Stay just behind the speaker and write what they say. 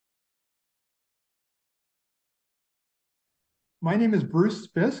My name is Bruce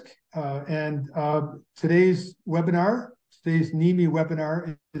Fisk, and today's NEME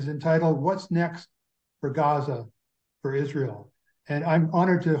webinar is entitled, What's Next for Gaza, for Israel? And I'm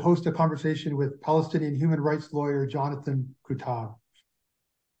honored to host a conversation with Palestinian human rights lawyer, Jonathan Kuttab.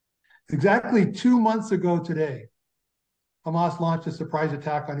 Exactly 2 months ago today, Hamas launched a surprise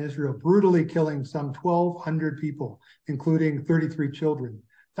attack on Israel, brutally killing some 1,200 people, including 33 children.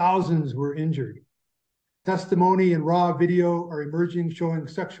 Thousands were injured. Testimony and raw video are emerging showing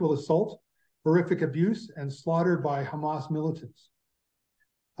sexual assault, horrific abuse, and slaughter by Hamas militants.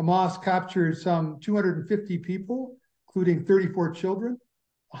 Hamas captured some 250 people, including 34 children,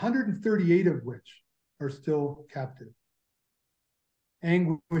 138 of which are still captive.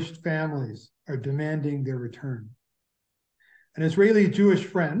 Anguished families are demanding their return. An Israeli Jewish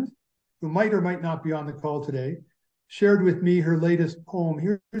friend, who might or might not be on the call today, shared with me her latest poem.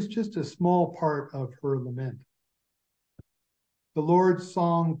 Here's just a small part of her lament. The Lord's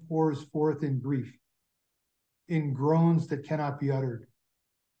song pours forth in grief, in groans that cannot be uttered.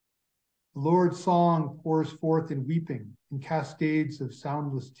 The Lord's song pours forth in weeping, in cascades of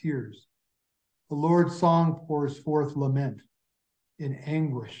soundless tears. The Lord's song pours forth lament, in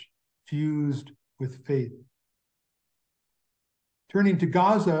anguish fused with faith. Turning to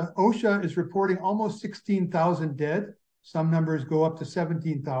Gaza, OSHA is reporting almost 16,000 dead. Some numbers go up to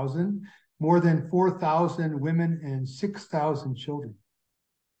 17,000, more than 4,000 women and 6,000 children.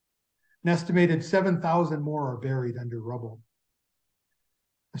 An estimated 7,000 more are buried under rubble.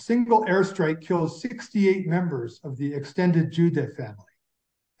 A single airstrike kills 68 members of the extended Judah family.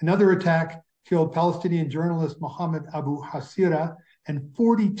 Another attack killed Palestinian journalist Mohammed Abu Hasira and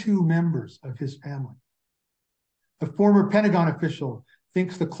 42 members of his family. A former Pentagon official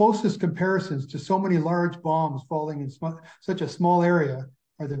thinks the closest comparisons to so many large bombs falling in such a small area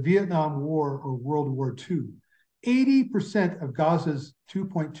are the Vietnam War or World War II. 80% of Gaza's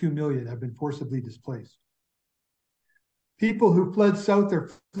 2.2 million have been forcibly displaced. People who fled south are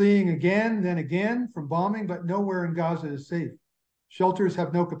fleeing again, then again from bombing, but nowhere in Gaza is safe. Shelters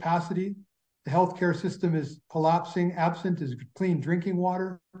have no capacity. The healthcare system is collapsing. Absent is clean drinking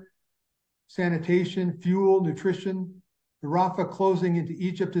water, sanitation, fuel, nutrition. The Rafah closing into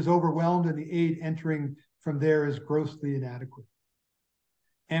Egypt is overwhelmed, and the aid entering from there is grossly inadequate.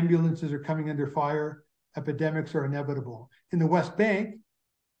 Ambulances are coming under fire. Epidemics are inevitable. In the West Bank,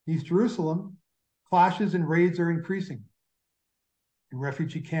 East Jerusalem, clashes and raids are increasing. In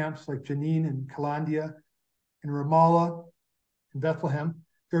refugee camps like Jenin and Kalandia, in Ramallah, in Bethlehem,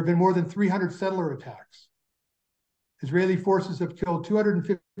 there have been more than 300 settler attacks. Israeli forces have killed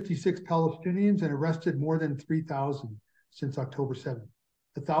 256 Palestinians and arrested more than 3,000 since October 7th.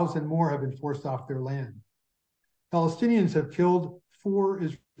 1,000 more have been forced off their land. Palestinians have killed 4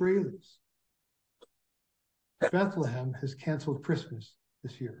 Israelis. Bethlehem has canceled Christmas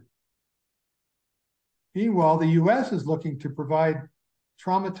this year. Meanwhile, the U.S. is looking to provide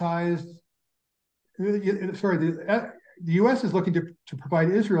the U.S. is looking to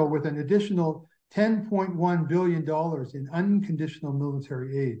provide Israel with an additional $10.1 billion in unconditional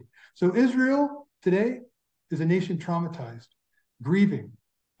military aid. So Israel today is a nation traumatized, grieving,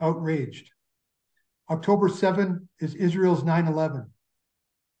 outraged. October 7 is Israel's 9/11,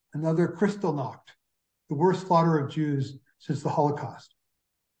 another Kristallnacht, the worst slaughter of Jews since the Holocaust.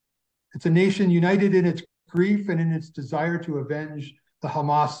 It's a nation united in its grief and in its desire to avenge the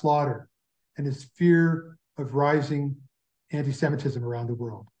Hamas slaughter and its fear of rising anti-Semitism around the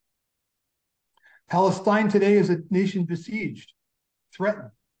world. Palestine today is a nation besieged,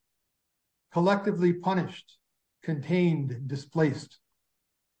 threatened, collectively punished, contained, displaced.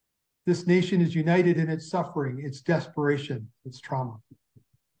 This nation is united in its suffering, its desperation, its trauma.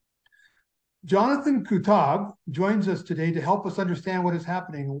 Jonathan Kuttab joins us today to help us understand what is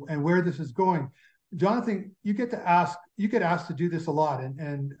happening and where this is going. Jonathan, you get asked to do this a lot,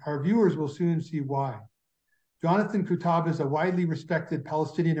 and our viewers will soon see why. Jonathan Kuttab is a widely respected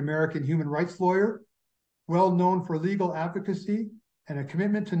Palestinian American human rights lawyer, well known for legal advocacy and a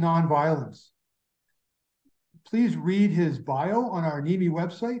commitment to nonviolence. Please read his bio on our NEME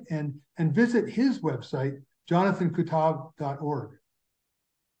website and visit his website, jonathankuttab.org.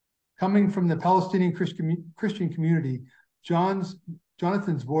 Coming from the Palestinian Christian community,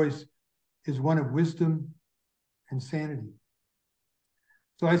 Jonathan's voice is one of wisdom and sanity.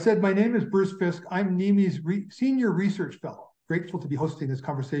 So I said, my name is Bruce Fisk. I'm NEME's senior research fellow. Grateful to be hosting this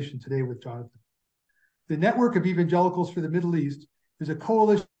conversation today with Jonathan. The Network of Evangelicals for the Middle East is a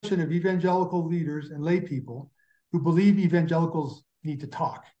coalition of evangelical leaders and lay people who believe evangelicals need to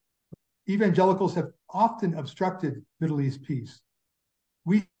talk. Evangelicals have often obstructed Middle East peace.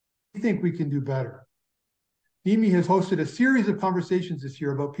 We think we can do better. NEME has hosted a series of conversations this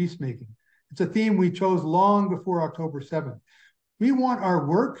year about peacemaking. It's a theme we chose long before October 7th. We want our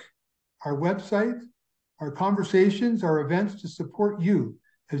work, our website, our conversations, our events to support you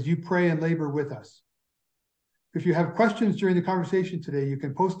as you pray and labor with us. If you have questions during the conversation today, you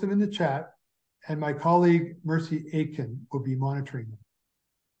can post them in the chat, and my colleague Mercy Aitken will be monitoring them.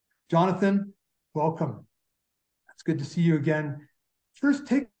 Jonathan, welcome. It's good to see you again. First,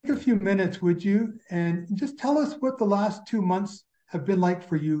 take a few minutes, would you, and just tell us what the last 2 months have been like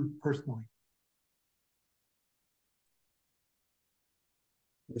for you personally.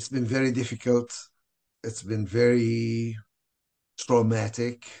 It's been very difficult. It's been very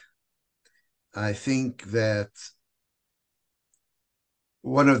traumatic. I think that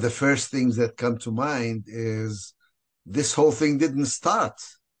one of the first things that come to mind is this whole thing didn't start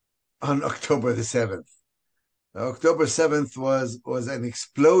on October the 7th. October 7th was an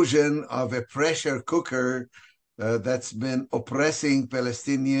explosion of a pressure cooker that's been oppressing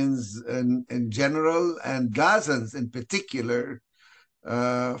Palestinians in general and Gazans in particular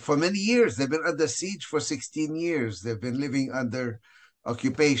for many years. They've been under siege for 16 years. They've been living under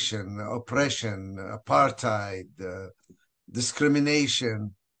occupation, oppression, apartheid,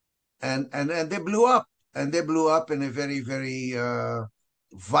 discrimination, and they blew up. And they blew up in a very, very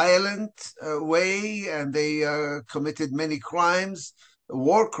violent way, and they committed many crimes,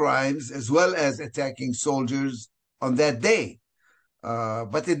 war crimes, as well as attacking soldiers on that day.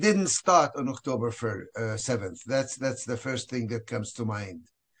 But it didn't start on October 7th. That's the first thing that comes to mind.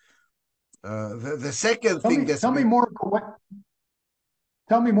 The second thing that's tell me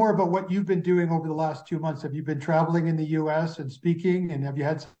more about what you've been doing over the last 2 months. Have you been traveling in the U.S. and speaking, and have you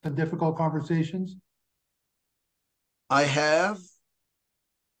had some difficult conversations? I have.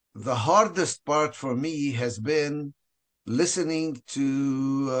 The hardest part for me has been listening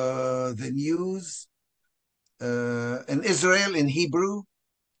to the news in Israel in Hebrew,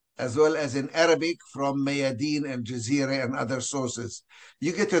 as well as in Arabic from Mayadeen and Jazeera and other sources.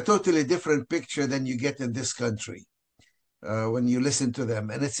 You get a totally different picture than you get in this country when you listen to them.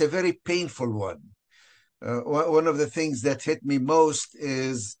 And it's a very painful one. One of the things that hit me most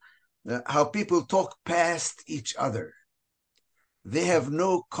is how people talk past each other. They have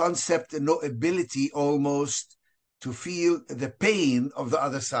no concept and no ability almost to feel the pain of the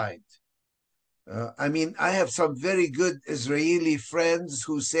other side. I mean, I have some very good Israeli friends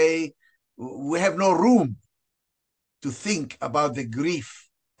who say we have no room to think about the grief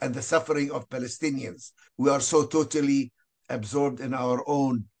and the suffering of Palestinians. We are so totally absorbed in our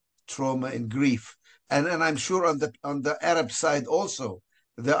own trauma and grief. And I'm sure on the Arab side also,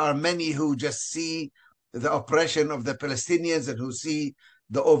 there are many who just see the oppression of the Palestinians and who see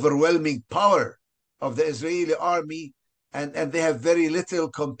the overwhelming power of the Israeli army, and they have very little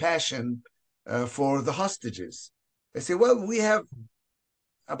compassion for the hostages. They say, well, we have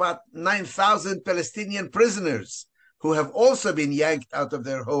about 9,000 Palestinian prisoners who have also been yanked out of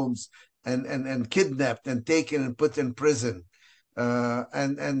their homes and kidnapped and taken and put in prison.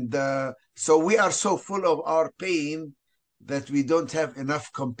 So we are so full of our pain that we don't have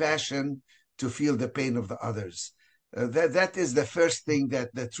enough compassion to feel the pain of the others. That is the first thing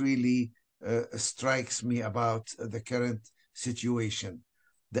that really strikes me about the current situation.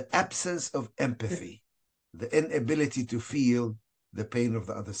 The absence of empathy, the inability to feel the pain of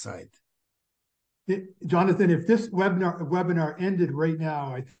the other side. Jonathan, if this webinar ended right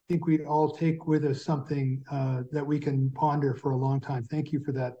now, I think we'd all take with us something that we can ponder for a long time. Thank you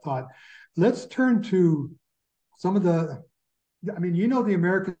for that thought. Let's turn to some of the, I mean, you know the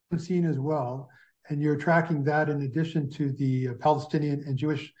American scene as well, and you're tracking that in addition to the Palestinian and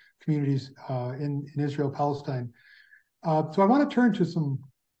Jewish communities in Israel, Palestine. So I want to turn to some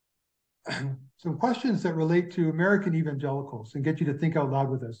questions that relate to American evangelicals and get you to think out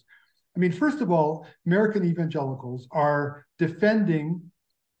loud with us. I mean, first of all, American evangelicals are defending,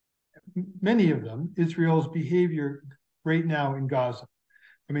 many of them, Israel's behavior right now in Gaza.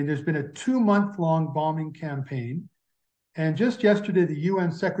 I mean, there's been a 2-month-long bombing campaign. And just yesterday, the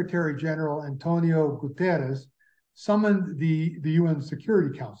UN Secretary General Antonio Guterres summoned the UN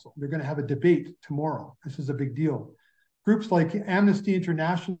Security Council. They're going to have a debate tomorrow. This is a big deal. Groups like Amnesty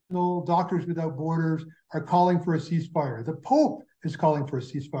International, Doctors Without Borders are calling for a ceasefire. The Pope is calling for a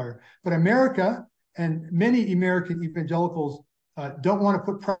ceasefire. But America and many American evangelicals don't want to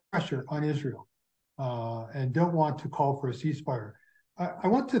put pressure on Israel and don't want to call for a ceasefire. I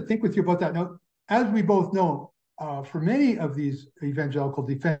want to think with you about that. Now, as we both know, for many of these evangelical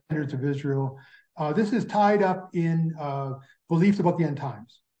defenders of Israel, this is tied up in beliefs about the end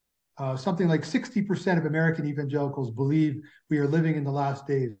times. Something like 60% of American evangelicals believe we are living in the last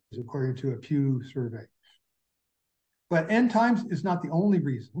days, according to a Pew survey. But end times is not the only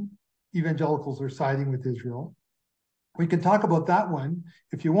reason evangelicals are siding with Israel. We can talk about that one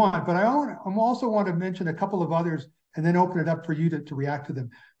if you want, but I also want to mention a couple of others and then open it up for you to react to them.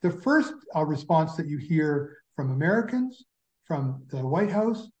 The first response that you hear from Americans, from the White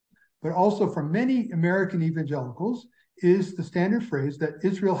House, but also from many American evangelicals is the standard phrase that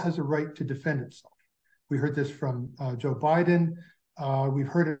Israel has a right to defend itself. We heard this from Joe Biden. We've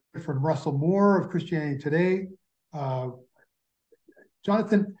heard it from Russell Moore of Christianity Today.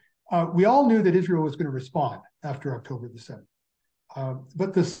 Jonathan, we all knew that Israel was going to respond after October the 7th.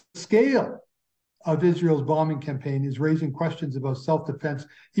 But the scale of Israel's bombing campaign is raising questions about self-defense,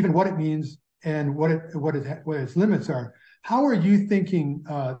 even what it means and what its limits are. How are you thinking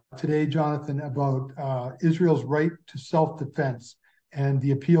today, Jonathan, about Israel's right to self-defense and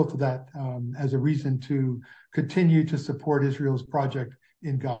the appeal to that as a reason to continue to support Israel's project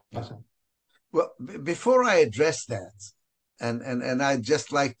in Gaza? Well, before I address that, and I'd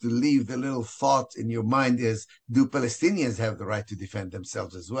just like to leave the little thought in your mind is, do Palestinians have the right to defend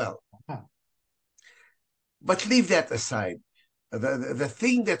themselves as well? But leave that aside. The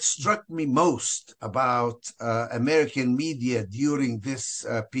thing that struck me most about American media during this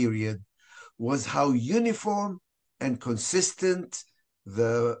period was how uniform and consistent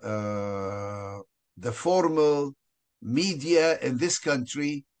the formal media in this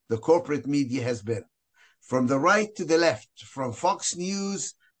country, the corporate media, has been. From the right to the left, from Fox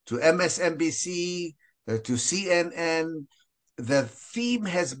News to MSNBC to CNN, the theme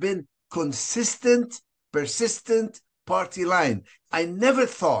has been consistent, persistent party line. I never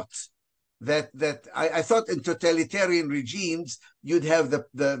thought that I thought in totalitarian regimes you'd have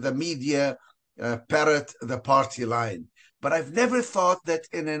the media parrot the party line. But I've never thought that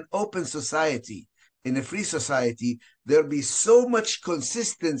in an open society, in a free society, there'll be so much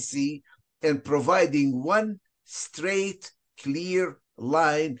consistency in providing one straight, clear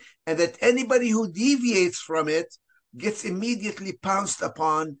line, and that anybody who deviates from it gets immediately pounced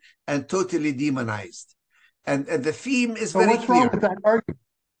upon and totally demonized. And the theme is very what's clear. Wrong with that argument?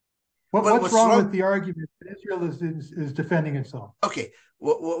 What's wrong with the argument that Israel is defending itself? Okay,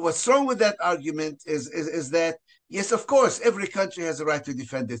 what's wrong with that argument is that, yes, of course, every country has a right to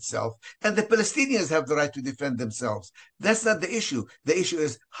defend itself, and the Palestinians have the right to defend themselves. That's not the issue. The issue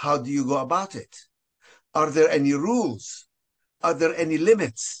is, how do you go about it? Are there any rules? Are there any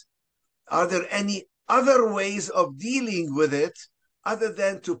limits? Are there any other ways of dealing with it other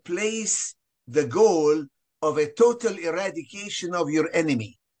than to place the goal of a total eradication of your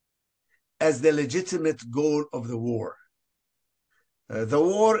enemy as the legitimate goal of the war?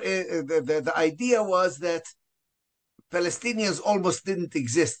 The idea was that Palestinians almost didn't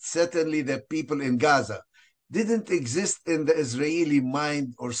exist. Certainly the people in Gaza didn't exist in the Israeli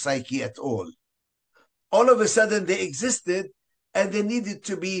mind or psyche at all. All of a sudden they existed, and they needed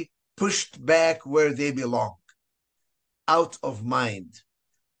to be pushed back where they belong, out of mind,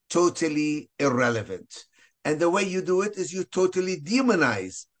 totally irrelevant. And the way you do it is you totally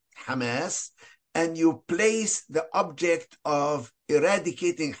demonize Hamas, and you place the object of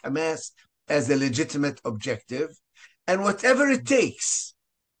eradicating Hamas as a legitimate objective. And whatever it takes,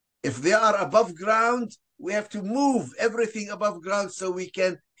 if they are above ground, we have to move everything above ground so we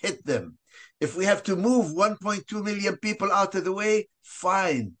can hit them. If we have to move 1.2 million people out of the way,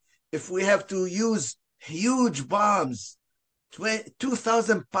 fine. If we have to use huge bombs,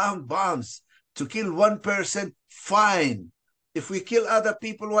 2,000-pound bombs to kill one person, fine. If we kill other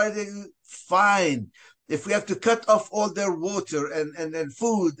people, why they fine. If we have to cut off all their water and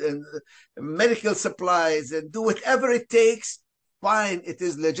food and medical supplies and do whatever it takes, fine, it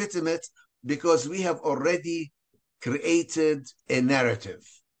is legitimate, because we have already created a narrative.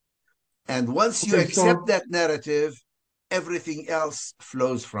 And once you accept that narrative, everything else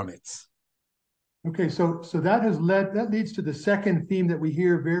flows from it. Okay, so that leads to the second theme that we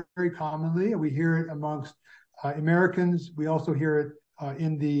hear very, very commonly. We hear it amongst Americans. We also hear it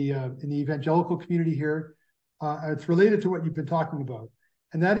in the evangelical community here. It's related to what you've been talking about,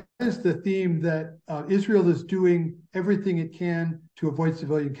 and that is the theme that Israel is doing everything it can to avoid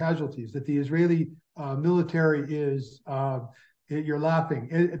civilian casualties. That the Israeli military is. You're laughing.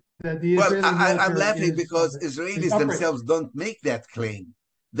 I'm laughing because Israelis themselves don't make that claim.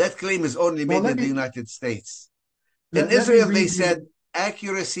 That claim is only made in the United States. In Israel, they said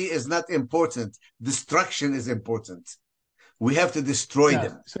accuracy is not important. Destruction is important. We have to destroy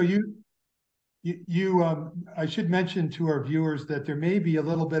them. So I should mention to our viewers that there may be a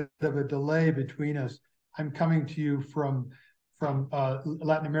little bit of a delay between us. I'm coming to you from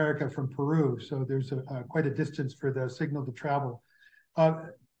Latin America, from Peru. So there's quite a distance for the signal to travel.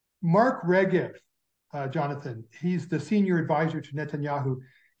 Mark Regev Jonathan. He's the senior advisor to Netanyahu.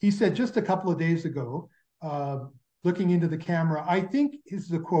 He said just a couple of days ago, looking into the camera, I think, this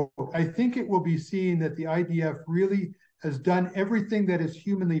is a quote, I think it will be seen that the IDF really has done everything that is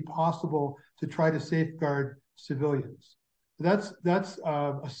humanly possible to try to safeguard civilians. That's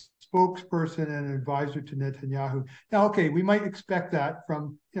a spokesperson and an advisor to Netanyahu. Now, okay, we might expect that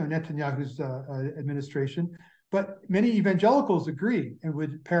from Netanyahu's administration, but many evangelicals agree and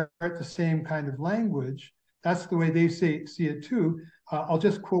would parrot the same kind of language. That's the way they see it too. I'll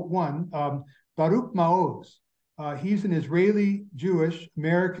just quote one, Baruch Maoz. He's an Israeli, Jewish,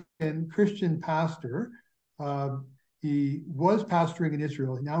 American Christian pastor. He was pastoring in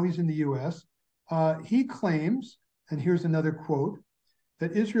Israel. Now he's in the US. He claims, and here's another quote,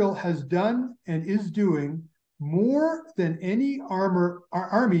 that Israel has done and is doing more than any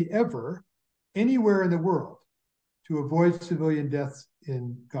army ever anywhere in the world to avoid civilian deaths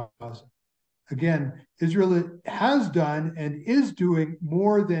in Gaza. Again, Israel has done and is doing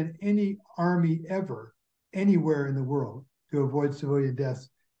more than any army ever anywhere in the world to avoid civilian deaths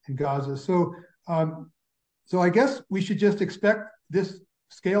in Gaza. So I guess we should just expect this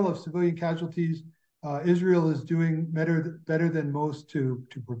scale of civilian casualties. Israel is doing better than most to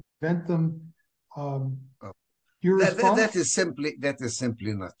prevent them. Your response? That is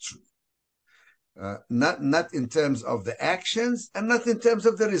simply not true. Not in terms of the actions and not in terms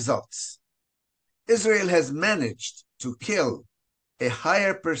of the results. Israel has managed to kill a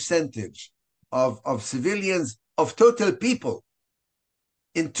higher percentage of civilians, of total people,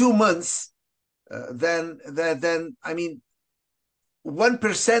 in 2 months than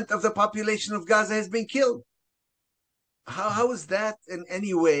 1% of the population of Gaza has been killed. How is that in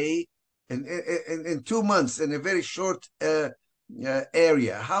any way in 2 months in a very short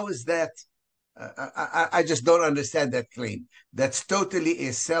area? How is that? I just don't understand that claim. That's totally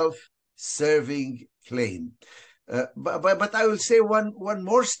a self-serving claim. But I will say one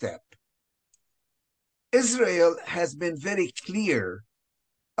more step. Israel has been very clear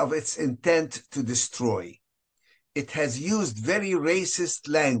of its intent to destroy. It has used very racist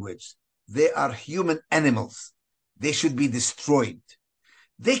language. They are human animals. They should be destroyed.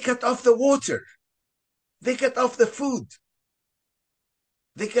 They cut off the water. They cut off the food.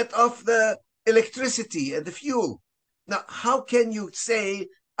 They cut off the electricity and the fuel. Now, how can you say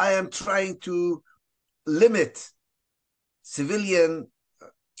I am trying to limit civilian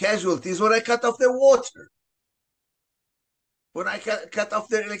casualties when I cut off their water, when I cut off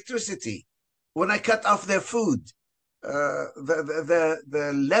their electricity, when I cut off their food?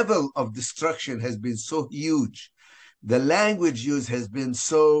 The level of destruction has been so huge. The language used has been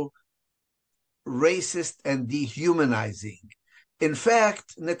so racist and dehumanizing. In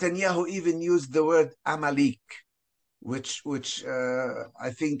fact, Netanyahu even used the word Amalek, which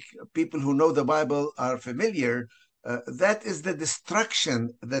I think people who know the Bible are familiar. That is the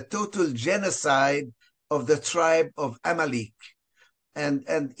destruction, the total genocide of the tribe of Amalek.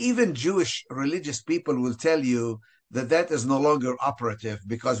 And even Jewish religious people will tell you that is no longer operative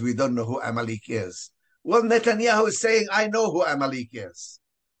because we don't know who Amalek is. Well, Netanyahu is saying, I know who Amalek is.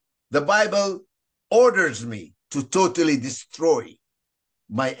 The Bible orders me to totally destroy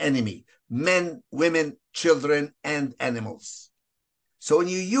my enemy, men, women, children, and animals. So when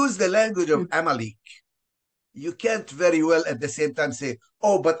you use the language of Amalek, you can't very well at the same time say,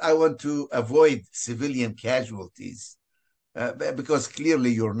 oh, but I want to avoid civilian casualties, because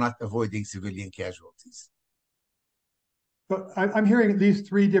clearly you're not avoiding civilian casualties. But I'm hearing at least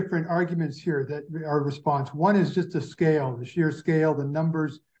 3 different arguments here that are response. One is just the scale, the sheer scale, the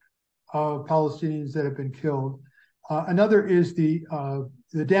numbers of Palestinians that have been killed. Another is the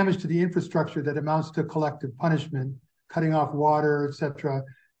damage to the infrastructure that amounts to collective punishment, cutting off water, etc.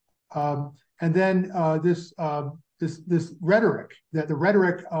 And then this rhetoric, that the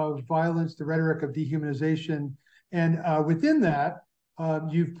rhetoric of violence, the rhetoric of dehumanization, and within that,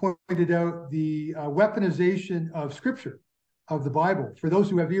 you've pointed out the weaponization of Scripture, of the Bible. For those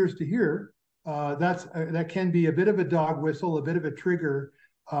who have ears to hear, that can be a bit of a dog whistle, a bit of a trigger,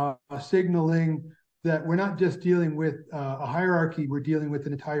 signaling that we're not just dealing with a hierarchy, we're dealing with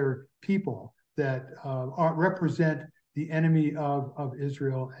an entire people that represent the enemy of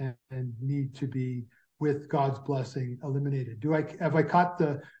Israel and need to be, with God's blessing, eliminated. Have I caught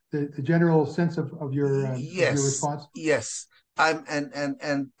the general sense of your response? Yes.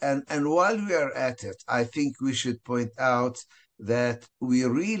 And while we are at it, I think we should point out that we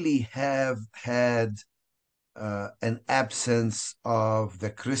really have had an absence of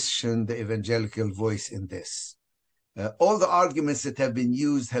the Christian, the evangelical voice in this. All the arguments that have been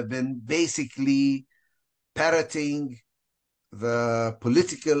used have been basically parroting the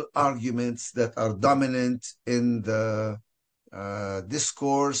political arguments that are dominant in the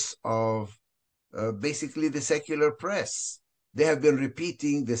discourse of basically the secular press. They have been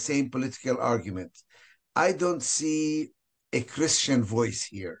repeating the same political argument. I don't see a Christian voice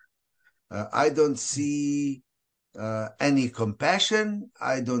here. I don't see any compassion.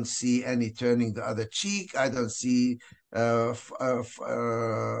 I don't see any turning the other cheek. I don't see loving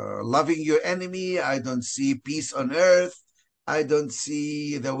your enemy. I don't see peace on earth. I don't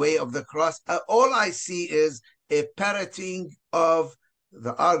see the way of the cross. All I see is a parroting of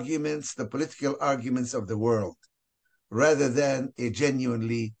the arguments, the political arguments of the world, rather than a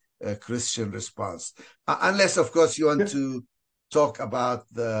genuinely Christian response. Unless, of course, you want to talk about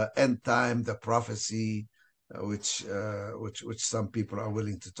the end time, the prophecy, which some people are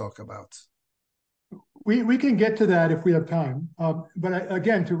willing to talk about. We can get to that if we have time. But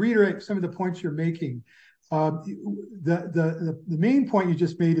again, to reiterate some of the points you're making, the main point you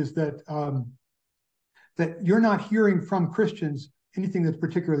just made is that that you're not hearing from Christians anything that's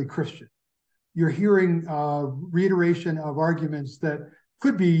particularly Christian. You're hearing reiteration of arguments that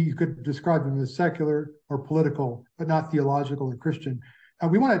could be, you could describe them as secular or political, but not theological or Christian.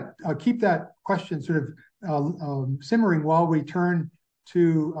 We want to keep that question sort of simmering while we turn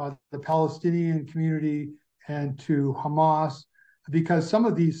to the Palestinian community and to Hamas, because some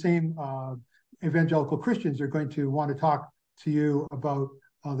of these same evangelical Christians are going to want to talk to you about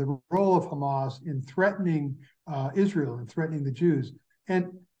the role of Hamas in threatening Israel and threatening the Jews.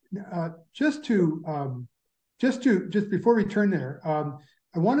 And just before we turn there,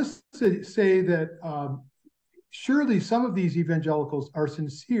 I want to say that surely some of these evangelicals are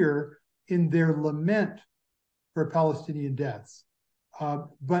sincere in their lament for Palestinian deaths,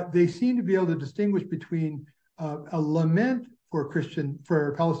 but they seem to be able to distinguish between a lament for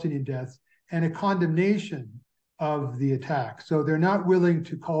Palestinian deaths and a condemnation of the attack. So they're not willing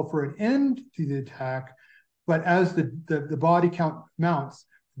to call for an end to the attack, but as the body count mounts,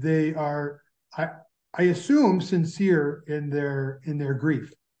 they are, I assume, sincere in their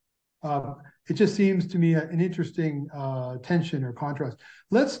grief. It just seems to me an interesting tension or contrast.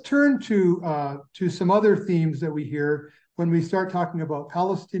 Let's turn to some other themes that we hear when we start talking about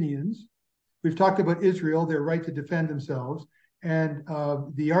Palestinians. We've talked about Israel, their right to defend themselves, and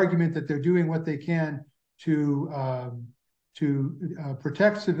the argument that they're doing what they can to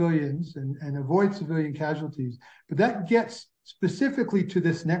protect civilians and avoid civilian casualties. But that gets specifically to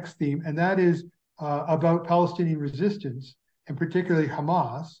this next theme, and that is about Palestinian resistance, and particularly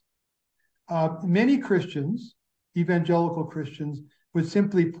Hamas. Many Christians, evangelical Christians, would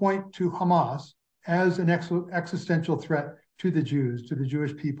simply point to Hamas as an existential threat to the Jews, to the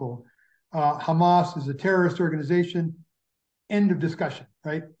Jewish people. Hamas is a terrorist organization, end of discussion,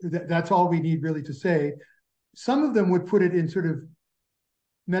 right? That's all we need really to say. Some of them would put it in sort of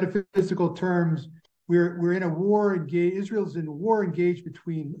metaphysical terms. We're in a war engaged, Israel's in a war engaged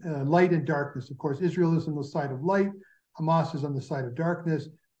between light and darkness. Of course, Israel is on the side of light, Hamas is on the side of darkness.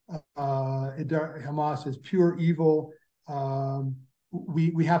 Hamas is pure evil.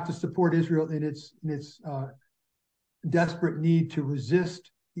 We have to support Israel in its desperate need to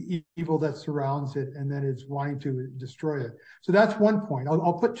resist the evil that surrounds it, and then it's wanting to destroy it. So that's one point.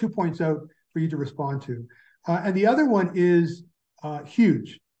 I'll put 2 points out for you to respond to. And the other one is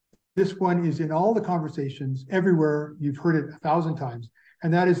huge. This one is in all the conversations everywhere. You've heard it 1,000 times.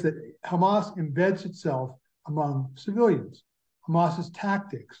 And that is that Hamas embeds itself among civilians. Hamas's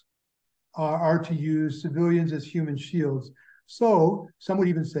tactics are to use civilians as human shields. So some would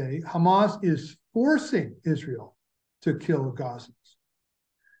even say Hamas is forcing Israel to kill Gazans.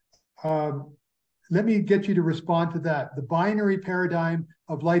 Let me get you to respond to that. The binary paradigm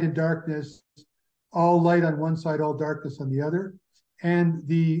of light and darkness, all light on one side, all darkness on the other. And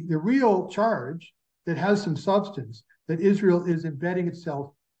the real charge that has some substance, that Israel is embedding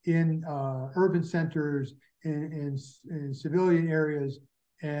itself in urban centers, in civilian areas,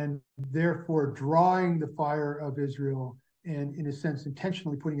 and therefore drawing the fire of Israel and, in a sense,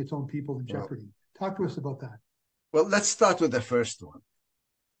 intentionally putting its own people in jeopardy. Talk to us about that. Well, let's start with the first one.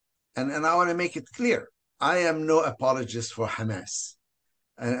 And I want to make it clear. I am no apologist for Hamas.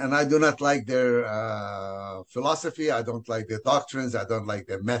 And I do not like their philosophy. I don't like their doctrines. I don't like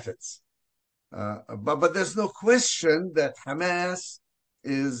their methods. But there's no question that Hamas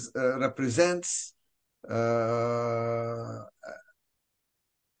represents an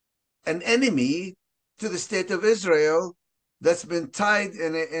enemy to the state of Israel that's been tied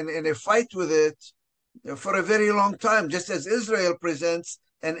in a fight with it for a very long time, just as Israel presents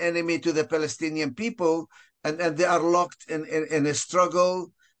an enemy to the Palestinian people, and they are locked in a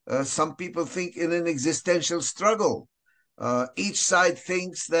struggle. Some people think in an existential struggle Each side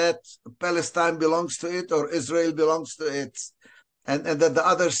thinks that Palestine belongs to it or Israel belongs to it, and that the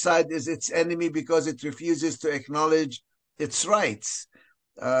other side is its enemy because it refuses to acknowledge its rights.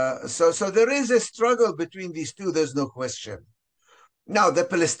 So there is a struggle between these two, there's no question. Now, the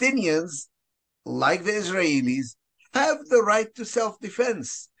Palestinians, like the Israelis, have the right to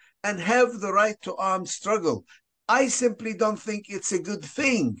self-defense and have the right to armed struggle. I simply don't think it's a good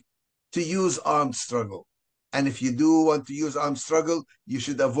thing to use armed struggle. And if you do want to use armed struggle, you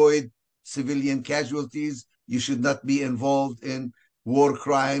should avoid civilian casualties. You should not be involved in war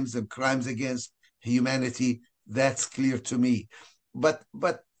crimes and crimes against humanity. That's clear to me. But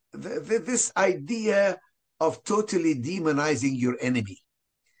this idea of totally demonizing your enemy.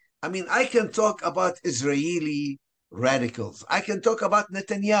 I mean, I can talk about Israeli radicals. I can talk about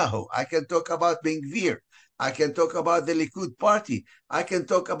Netanyahu. I can talk about Ben-Gvir. I can talk about the Likud party. I can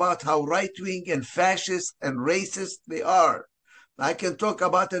talk about how right-wing and fascist and racist they are. I can talk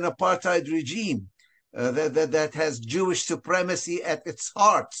about an apartheid regime that has Jewish supremacy at its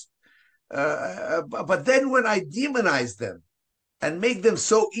heart. But then when I demonize them and make them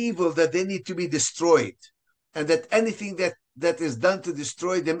so evil that they need to be destroyed, and that anything that is done to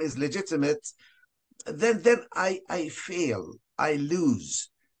destroy them is legitimate, then I fail, I lose.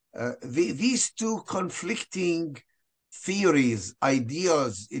 These two conflicting theories,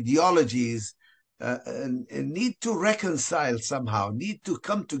 ideas, ideologies need to reconcile somehow, need to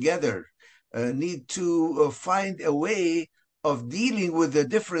come together, need to find a way of dealing with the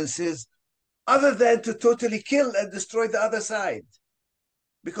differences other than to totally kill and destroy the other side.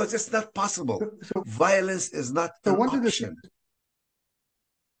 Because it's not possible. Violence is not an option.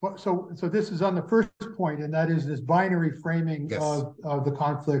 So this is on the first point, and that is this binary framing Yes. of the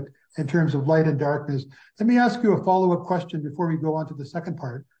conflict in terms of light and darkness. Let me ask you a follow-up question before we go on to the second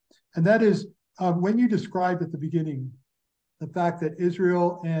part. And that is, when you described at the beginning the fact that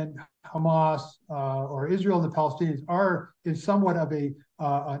Israel and Hamas, or Israel and the Palestinians are in somewhat of an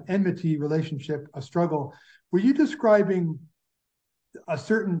enmity relationship, a struggle, were you describing a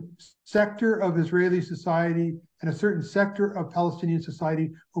certain sector of Israeli society and a certain sector of Palestinian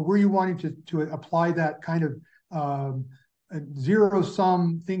society, or were you wanting to apply that kind of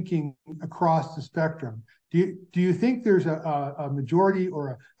zero-sum thinking across the spectrum? Do you think there's a majority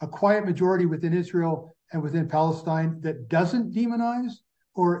or a quiet majority within Israel and within Palestine that doesn't demonize,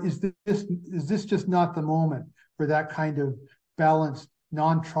 or is this just not the moment for that kind of balanced,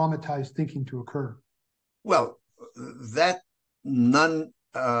 non-traumatized thinking to occur? Well, that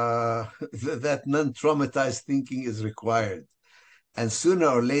non-traumatized thinking is required, and sooner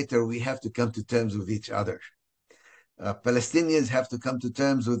or later we have to come to terms with each other. Palestinians have to come to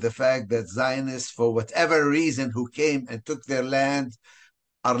terms with the fact that Zionists, for whatever reason, who came and took their land,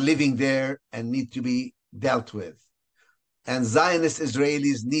 are living there and need to be dealt with. And Zionist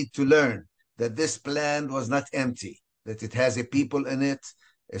Israelis need to learn that this land was not empty, that it has a people in it,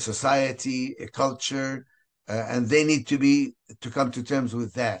 a society, a culture, and they need to come to terms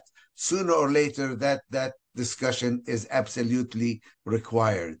with that. Sooner or later, that discussion is absolutely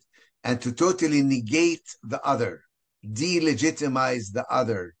required. And to totally negate the other, delegitimize the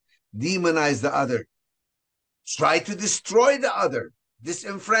other, demonize the other, try to destroy the other,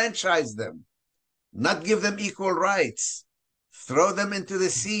 disenfranchise them, not give them equal rights, throw them into the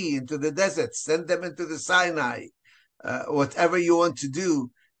sea, into the desert, send them into the Sinai, whatever you want to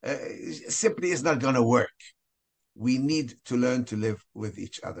do, simply is not going to work. We need to learn to live with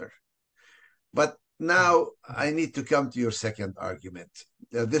each other. But now I need to come to your second argument,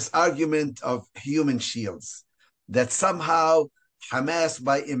 this argument of human shields, that somehow Hamas,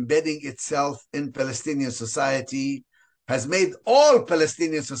 by embedding itself in Palestinian society, has made all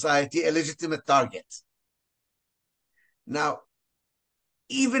Palestinian society a legitimate target. Now,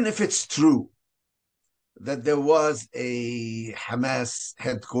 even if it's true that there was a Hamas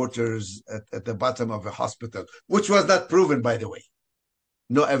headquarters at the bottom of a hospital, which was not proven, by the way.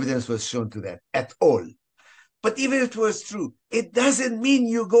 No evidence was shown to that at all. But even if it was true, it doesn't mean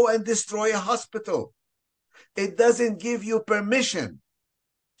you go and destroy a hospital. It doesn't give you permission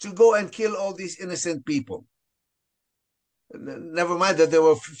to go and kill all these innocent people. Never mind that there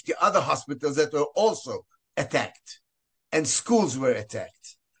were 50 other hospitals that were also attacked, and schools were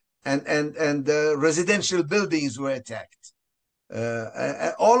attacked, and residential buildings were attacked.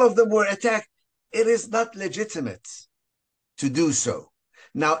 All of them were attacked. It is not legitimate to do so.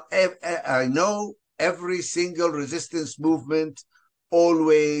 Now, I know every single resistance movement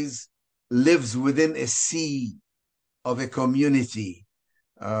always lives within a sea of a community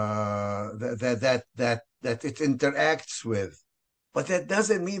that it interacts with. But that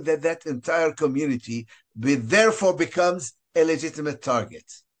doesn't mean that that entire community therefore becomes a legitimate target.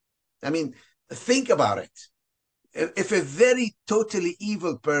 I mean, think about it. If a very totally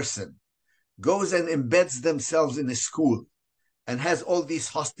evil person goes and embeds themselves in a school and has all these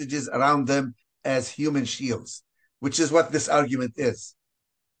hostages around them as human shields, which is what this argument is,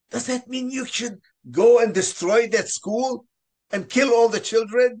 does that mean you should go and destroy that school and kill all the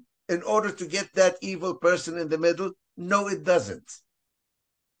children in order to get that evil person in the middle? No, it doesn't.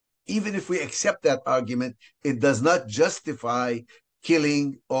 Even if we accept that argument, it does not justify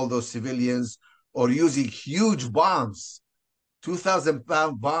killing all those civilians or using huge bombs,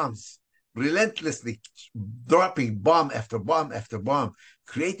 2,000-pound bombs, relentlessly dropping bomb after bomb after bomb,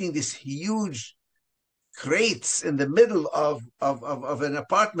 creating these huge crates in the middle of an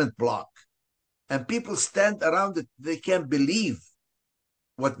apartment block. And people stand around it. They can't believe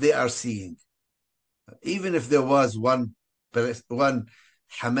what they are seeing. Even if there was one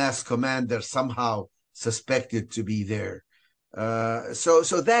Hamas commander somehow suspected to be there. So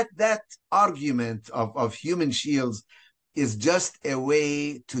that argument of human shields is just a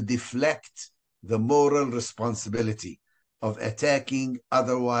way to deflect the moral responsibility of attacking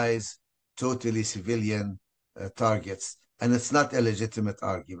otherwise totally civilian targets. And it's not a legitimate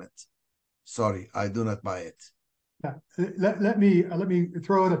argument. Sorry, I do not buy it. Yeah. Let me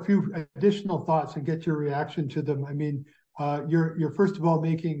throw out a few additional thoughts and get your reaction to them. I mean, you're first of all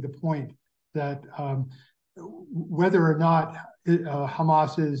making the point that whether or not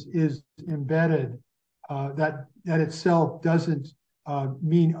Hamas is embedded, that itself doesn't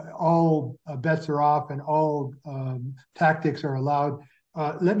mean all bets are off and all tactics are allowed.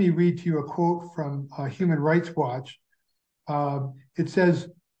 Let me read to you a quote from Human Rights Watch. It says,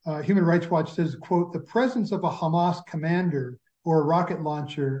 Human Rights Watch says, quote, "The presence of a Hamas commander or a rocket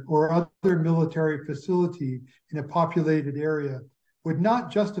launcher or other military facility in a populated area would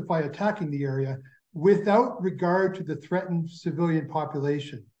not justify attacking the area without regard to the threatened civilian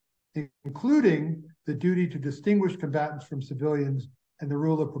population, including the duty to distinguish combatants from civilians and the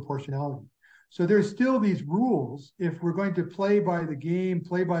rule of proportionality." So there's still these rules. If we're going to play by the game,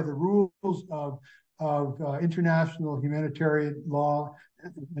 play by the rules of international humanitarian law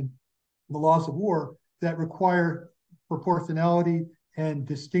and the laws of war that require proportionality and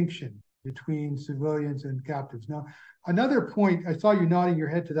distinction between civilians and captives. Now, another point, I saw you nodding your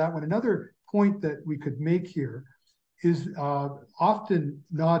head to that one. Another point that we could make here is often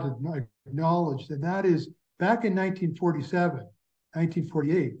not acknowledged, and that is back in 1947,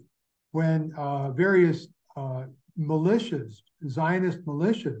 1948, when various militias, Zionist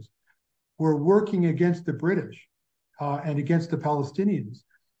militias, were working against the British and against the Palestinians.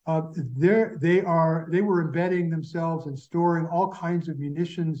 They were embedding themselves and storing all kinds of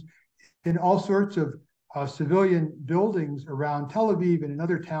munitions in all sorts of civilian buildings around Tel Aviv and in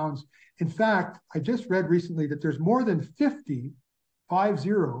other towns. In fact, I just read recently that there's more than 50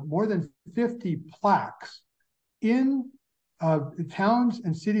 plaques in towns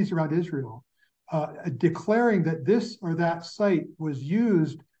and cities around Israel declaring that this or that site was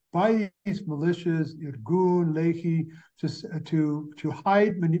used by these militias, Irgun, Lehi, to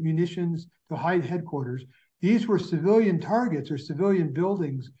hide munitions, to hide headquarters. These were civilian targets or civilian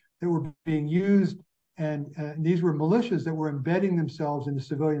buildings that were being used, and these were militias that were embedding themselves in the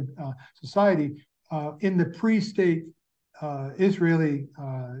civilian society in the pre-state Israeli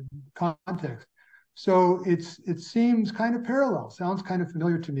context. So it seems kind of parallel, sounds kind of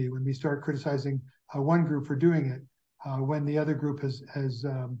familiar to me when we start criticizing one group for doing it, when the other group has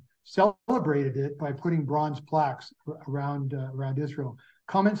celebrated it by putting bronze plaques around Israel.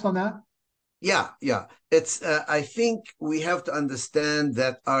 Comments on that? Yeah. It's. I think we have to understand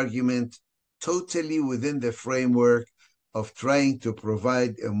that argument totally within the framework of trying to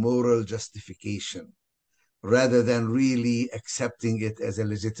provide a moral justification, rather than really accepting it as a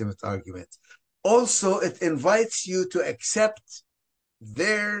legitimate argument. Also, it invites you to accept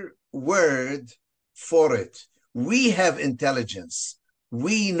their word for it. We have intelligence.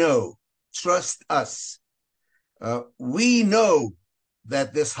 We know. Trust us. We know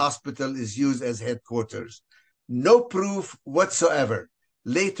that this hospital is used as headquarters. No proof whatsoever.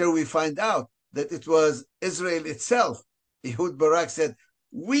 Later, we find out that it was Israel itself. Ehud Barak said,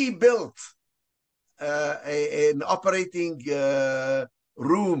 "We built an operating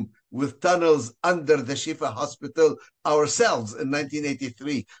room with tunnels under the Shifa hospital ourselves in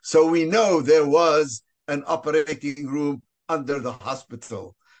 1983. So we know there was an operating room under the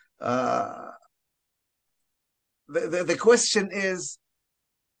hospital." The question is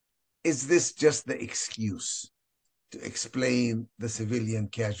this just the excuse to explain the civilian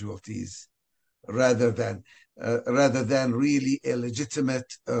casualties rather than rather than really a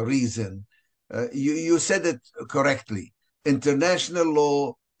legitimate reason. You said it correctly. International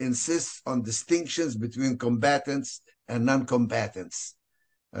law insists on distinctions between combatants and non-combatants.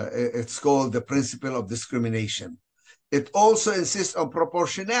 It's called the principle of discrimination. It also insists on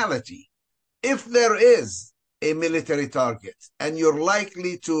proportionality. If there is a military target and you're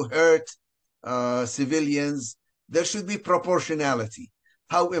likely to hurt civilians, there should be proportionality.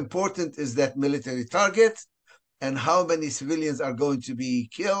 How important is that military target, and how many civilians are going to be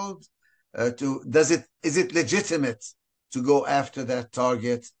killed? Is it legitimate to go after that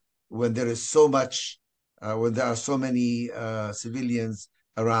target when there is so much, when there are so many civilians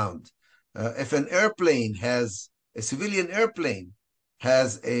around? If an airplane has a civilian airplane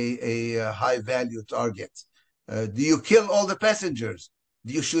has a high value target, do you kill all the passengers?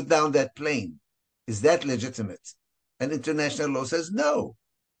 Do you shoot down that plane? Is that legitimate? And international law says no,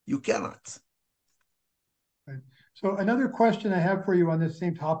 you cannot. Right. So another question I have for you on this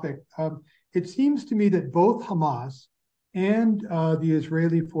same topic. It seems to me that both Hamas and the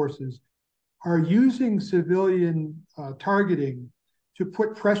Israeli forces are using civilian targeting to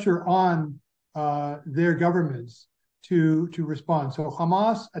put pressure on their governments to respond. So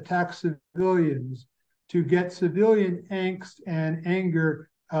Hamas attacks civilians to get civilian angst and anger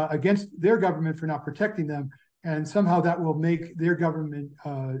against their government for not protecting them, and somehow that will make their government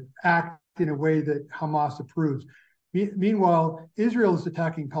act in a way that Hamas approves. Meanwhile, Israel is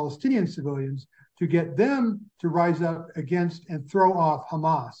attacking Palestinian civilians to get them to rise up against and throw off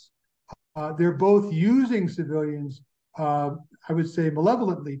Hamas. They're both using civilians, I would say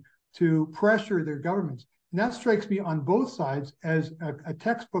malevolently, to pressure their governments. And that strikes me on both sides as a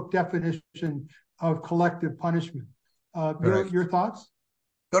textbook definition of collective punishment. Your thoughts?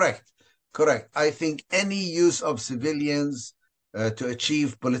 Correct. I think any use of civilians to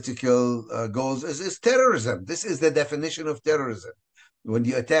achieve political goals is terrorism. This is the definition of terrorism. When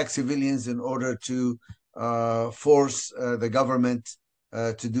you attack civilians in order to force the government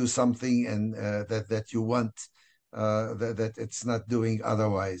to do something and that you want, that it's not doing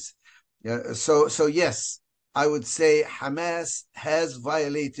otherwise. So yes, I would say Hamas has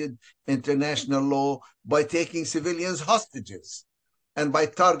violated international law by taking civilians hostages, and by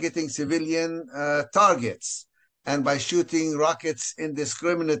targeting civilian targets, and by shooting rockets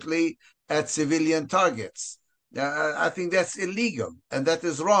indiscriminately at civilian targets. I think that's illegal, and that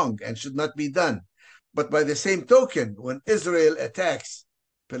is wrong and should not be done. But by the same token, when Israel attacks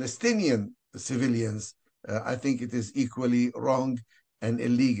Palestinian civilians, I think it is equally wrong and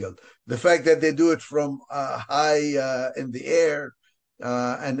illegal. The fact that they do it from high in the air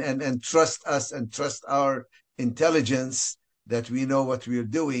and trust us and trust our intelligence that we know what we're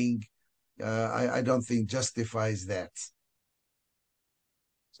doing, I don't think justifies that.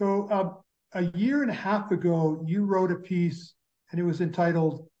 So a year and a half ago, you wrote a piece and it was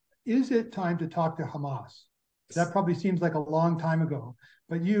entitled, "Is it time to talk to Hamas?" That probably seems like a long time ago,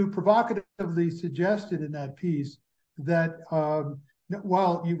 but you provocatively suggested in that piece that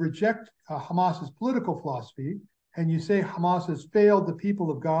while you reject Hamas's political philosophy and you say Hamas has failed the people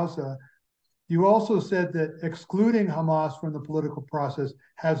of Gaza, you also said that excluding Hamas from the political process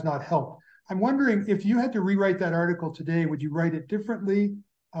has not helped. I'm wondering if you had to rewrite that article today, would you write it differently?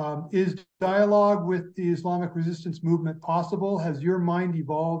 Is dialogue with the Islamic resistance movement possible? Has your mind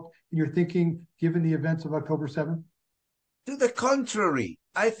evolved in your thinking given the events of October 7th? To the contrary,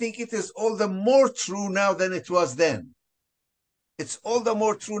 I think it is all the more true now than it was then. It's all the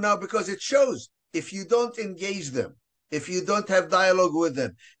more true now because it shows if you don't engage them, if you don't have dialogue with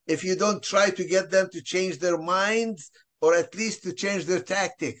them, if you don't try to get them to change their minds or at least to change their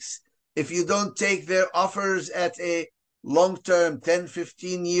tactics, if you don't take their offers at a long-term 10,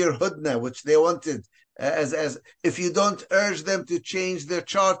 15-year hudna, which they wanted, as if you don't urge them to change their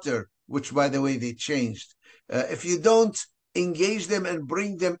charter, which, by the way, they changed, if you don't engage them and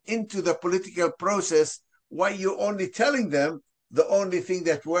bring them into the political process, why you're only telling them the only thing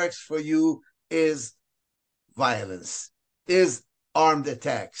that works for you is violence, is armed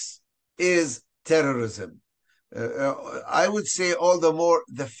attacks, is terrorism. I would say all the more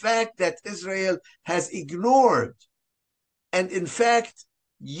the fact that Israel has ignored and in fact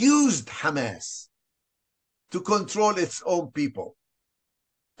used Hamas to control its own people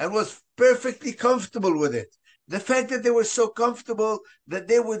and was perfectly comfortable with it. The fact that they were so comfortable that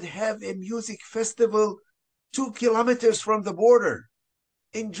they would have a music festival 2 kilometers from the border,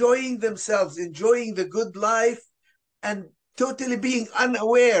 enjoying themselves, enjoying the good life, and totally being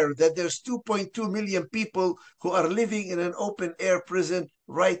unaware that there's 2.2 million people who are living in an open air prison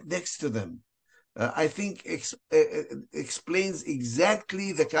right next to them. I think explains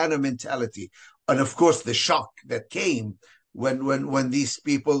exactly the kind of mentality, and of course the shock that came when these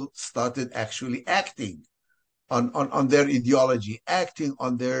people started actually acting on their ideology, acting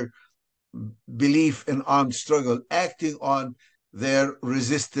on their belief in armed struggle, acting on their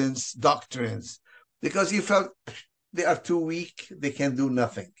resistance doctrines, because you felt they are too weak, they can do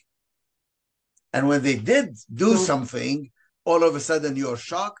nothing. And when they did do something, all of a sudden you're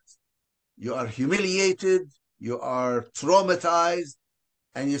shocked, you are humiliated, you are traumatized,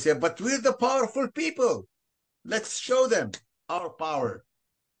 and you say, but we're the powerful people. Let's show them our power.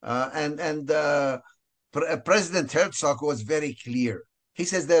 President Herzog was very clear. He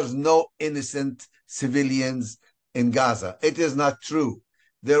says there's no innocent civilians in Gaza. It is not true.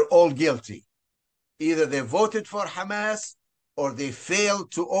 They're all guilty. Either they voted for Hamas or they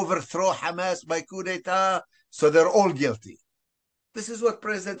failed to overthrow Hamas by coup d'etat, so they're all guilty. This is what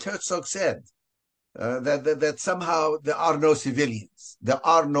President Herzog said, that somehow there are no civilians. There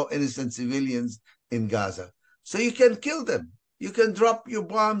are no innocent civilians in Gaza. So you can kill them. You can drop your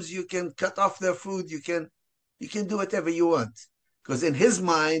bombs. You can cut off their food. You can do whatever you want. Because in his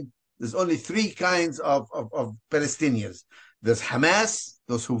mind, there's only three kinds of Palestinians. There's Hamas,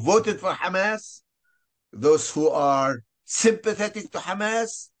 those who voted for Hamas, those who are sympathetic to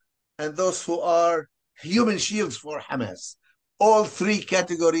Hamas, and those who are human shields for Hamas. All three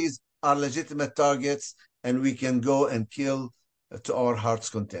categories are legitimate targets, and we can go and kill to our heart's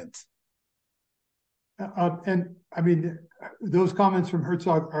content. And I mean, those comments from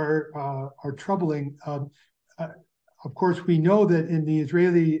Herzog are troubling. Of course, we know that in the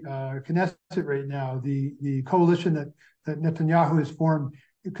Israeli Knesset right now, the coalition that Netanyahu has formed,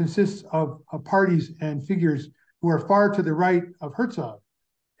 it consists of parties and figures who are far to the right of Herzog,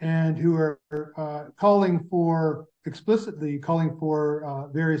 and who are explicitly calling for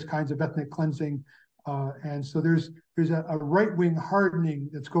various kinds of ethnic cleansing. And so there's a right-wing hardening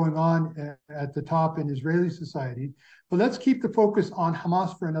that's going on at the top in Israeli society. But let's keep the focus on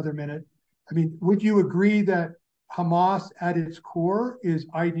Hamas for another minute. I mean, would you agree that Hamas at its core is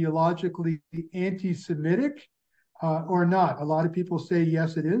ideologically anti-Semitic or not? A lot of people say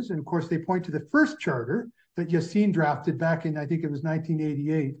yes, it is. And of course, they point to the first charter that Yassin drafted back in, I think it was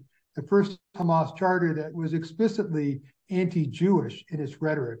 1988, the first Hamas charter that was explicitly anti-Jewish in its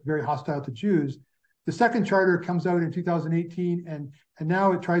rhetoric, very hostile to Jews. The second charter comes out in 2018, and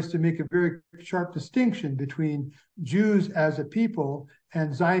now it tries to make a very sharp distinction between Jews as a people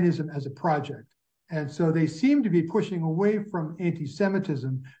and Zionism as a project. And so they seem to be pushing away from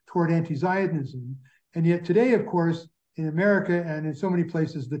anti-Semitism toward anti-Zionism. And yet today, of course, in America and in so many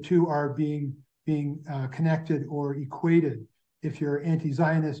places, the two are being connected or equated. If you're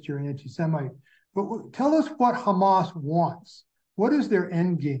anti-Zionist, you're an anti-Semite. But tell us what Hamas wants. What is their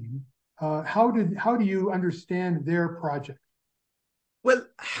end game? How do you understand their project? Well,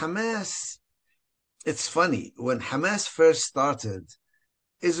 Hamas, it's funny. When Hamas first started,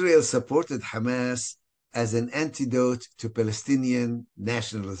 Israel supported Hamas as an antidote to Palestinian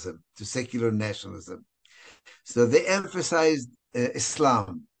nationalism, to secular nationalism. So they emphasized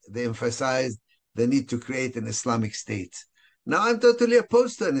Islam. They emphasized the need to create an Islamic state. Now, I'm totally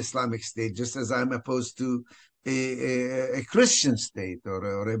opposed to an Islamic state, just as I'm opposed to a Christian state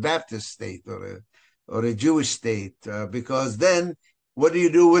or a Baptist state or a Jewish state, because then what do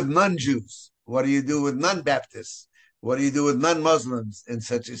you do with non-Jews? What do you do with non-Baptists? What do you do with non-Muslims in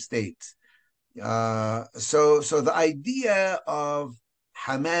such a state? So the idea of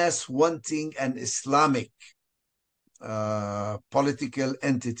Hamas wanting an Islamic political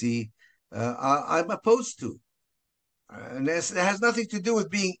entity, I'm opposed to. And it has nothing to do with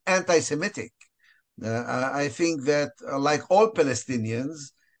being anti-Semitic. I think that, like all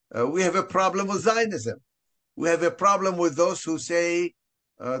Palestinians, we have a problem with Zionism. We have a problem with those who say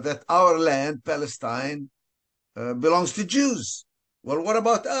that our land, Palestine, belongs to Jews. Well, what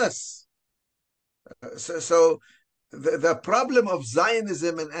about us? So the problem of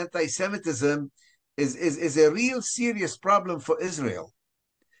Zionism and anti-Semitism is a real serious problem for Israel,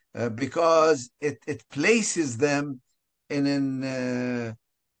 because it places them in an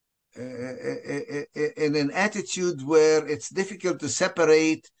attitude where it's difficult to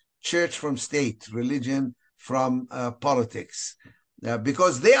separate church from state, religion from politics,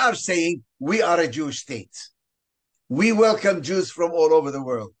 because they are saying we are a Jewish state. We welcome Jews from all over the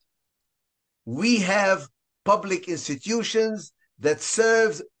world. We have public institutions that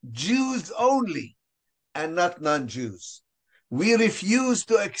serve Jews only and not non-Jews. We refuse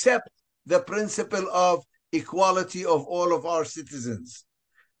to accept the principle of equality of all of our citizens.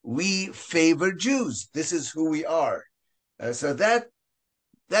 We favor Jews. This is who we are. So that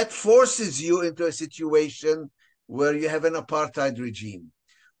that forces you into a situation where you have an apartheid regime,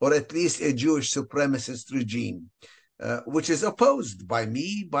 or at least a Jewish supremacist regime, which is opposed by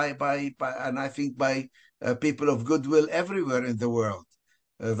me, and I think by people of goodwill everywhere in the world.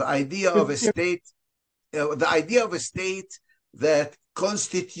 The idea of a state, that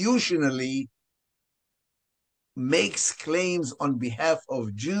constitutionally makes claims on behalf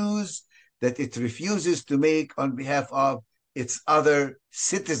of Jews that it refuses to make on behalf of its other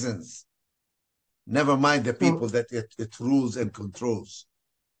citizens, never mind the people that it rules and controls.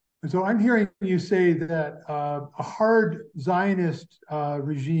 So I'm hearing you say that a hard Zionist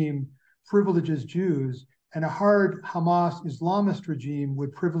regime privileges Jews, and a hard Hamas Islamist regime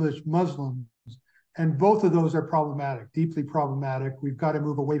would privilege Muslims. And both of those are problematic, deeply problematic. We've got to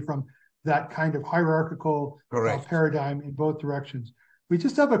move away from that kind of hierarchical paradigm in both directions. We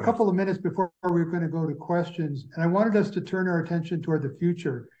just have a couple of minutes before we're going to go to questions, and I wanted us to turn our attention toward the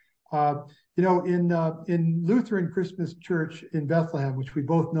future. You know, in Lutheran Christmas Church in Bethlehem, which we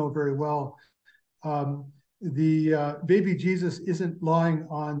both know very well, the baby Jesus isn't lying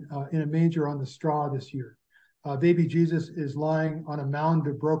in a manger on the straw this year. Baby Jesus is lying on a mound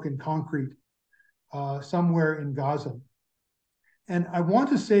of broken concrete somewhere in Gaza. And I want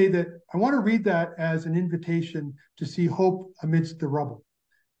to read that as an invitation to see hope amidst the rubble.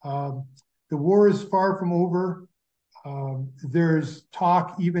 The war is far from over. There's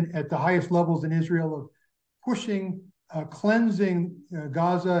talk even at the highest levels in Israel of pushing, cleansing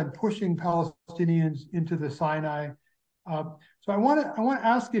Gaza and pushing Palestinians into the Sinai. So I want to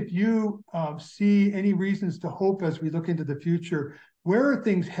ask if you see any reasons to hope as we look into the future. Where are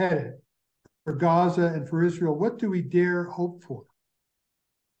things headed for Gaza and for Israel? What do we dare hope for?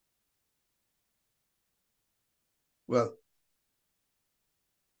 Well,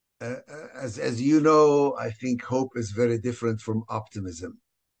 as you know, I think hope is very different from optimism.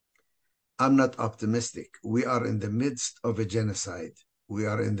 I'm not optimistic. We are in the midst of a genocide. We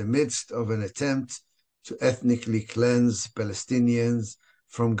are in the midst of an attempt to ethnically cleanse Palestinians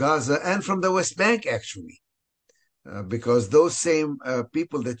from Gaza and from the West Bank, actually, because those same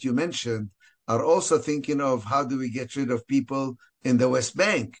people that you mentioned are also thinking of how do we get rid of people in the West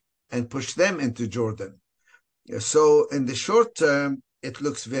Bank and push them into Jordan. So in the short term, it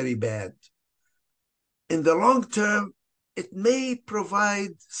looks very bad. In the long term, it may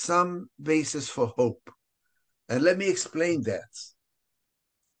provide some basis for hope. And let me explain that.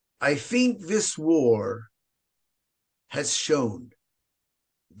 I think this war has shown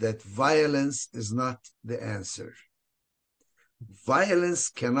that violence is not the answer. Violence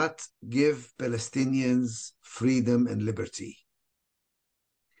cannot give Palestinians freedom and liberty.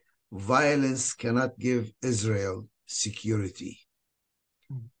 Violence cannot give Israel security,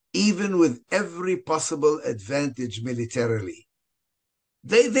 even with every possible advantage militarily.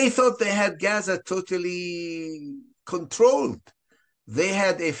 They thought they had Gaza totally controlled. They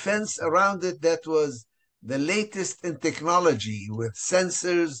had a fence around it that was the latest in technology, with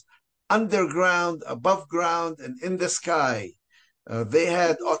sensors underground, above ground, and in the sky. They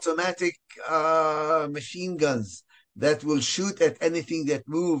had automatic machine guns that will shoot at anything that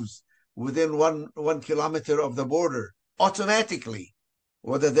moves within one kilometer of the border automatically,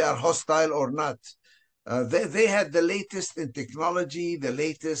 whether they are hostile or not. They had the latest in technology, the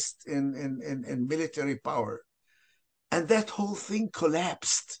latest in military power. And that whole thing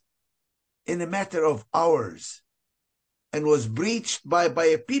collapsed in a matter of hours and was breached by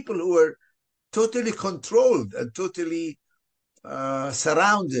a people who were totally controlled and totally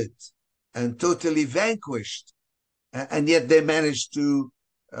surrounded and totally vanquished. And yet they managed to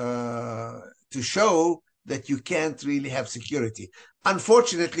show that you can't really have security.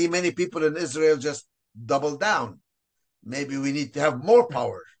 Unfortunately, many people in Israel just doubled down. Maybe we need to have more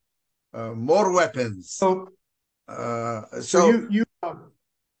power, more weapons. But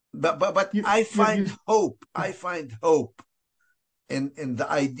I find hope. I find hope in the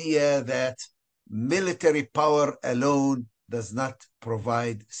idea that military power alone does not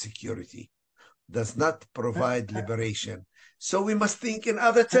provide security, does not provide liberation. So we must think in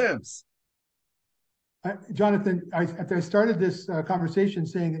other terms. Jonathan, I started this conversation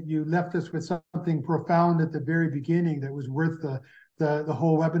saying that you left us with something profound at the very beginning that was worth the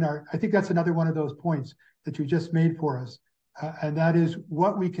whole webinar. I think that's another one of those points that you just made for us. And that is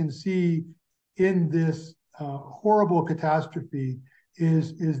what we can see in this horrible catastrophe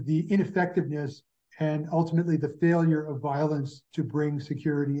is the ineffectiveness and ultimately the failure of violence to bring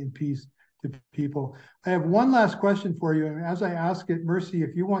security and peace to people. I have one last question for you. And as I ask it, Mercy,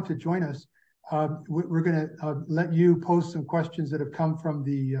 if you want to join us, we're going to let you pose some questions that have come from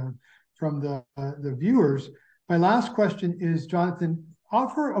the viewers. My last question is, Jonathan,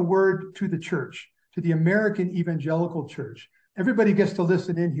 offer a word to the church, to the American evangelical church. Everybody gets to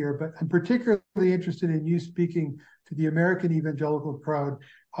listen in here, but I'm particularly interested in you speaking to the American evangelical crowd.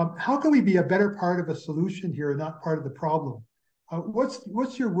 How can we be a better part of a solution here, not part of the problem?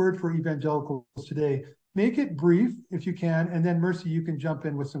 What's your word for evangelicals today? Make it brief if you can, and then Mercy, you can jump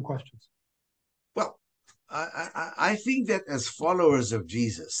in with some questions. Well, I think that as followers of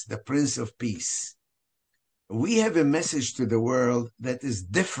Jesus, the Prince of Peace, we have a message to the world that is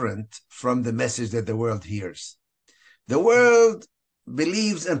different from the message that the world hears. The world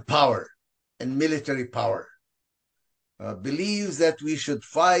believes in power and military power, believes that we should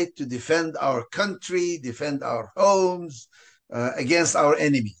fight to defend our country, defend our homes against our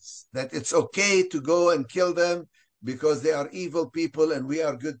enemies, that it's okay to go and kill them because they are evil people and we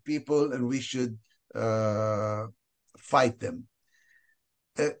are good people and we should fight them.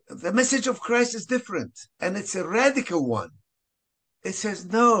 The message of Christ is different, and it's a radical one. It says,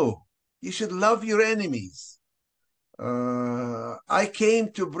 no, you should love your enemies. I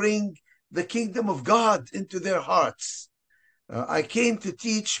came to bring the kingdom of God into their hearts. I came to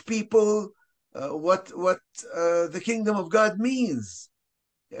teach people what the kingdom of God means.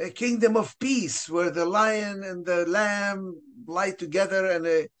 A kingdom of peace where the lion and the lamb lie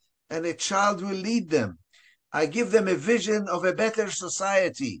together and a child will lead them. I give them a vision of a better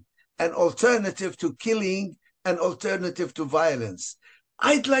society, an alternative to killing, an alternative to violence.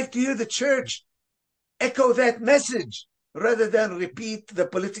 I'd like to hear the church echo that message rather than repeat the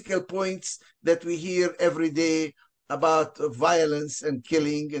political points that we hear every day about violence and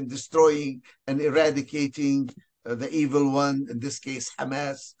killing and destroying and eradicating the evil one, in this case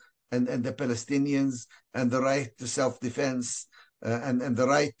Hamas and the Palestinians, and the right to self-defense and the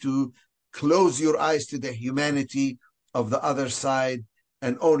right to close your eyes to the humanity of the other side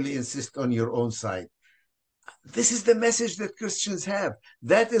and only insist on your own side. This is the message that Christians have.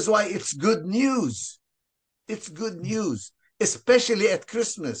 That is why it's good news. It's good news, especially at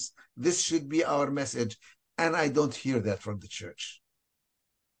Christmas. This should be our message, and I don't hear that from the church.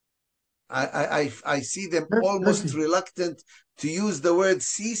 I see them almost reluctant to use the word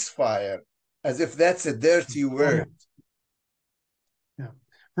ceasefire as if that's a dirty word. Yeah.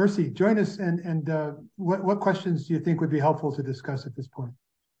 Mercy, join us, and what questions do you think would be helpful to discuss at this point?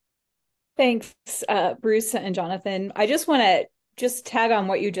 Thanks, Bruce and Jonathan. I just want to tag on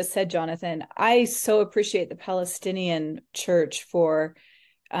what you just said, Jonathan. I so appreciate the Palestinian church for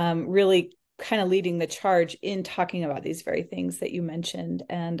really kind of leading the charge in talking about these very things that you mentioned.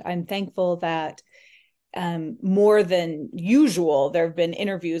 And I'm thankful that more than usual, there have been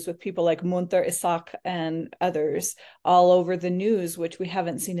interviews with people like Munter Isaac and others all over the news, which we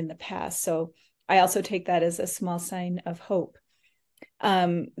haven't seen in the past. So I also take that as a small sign of hope.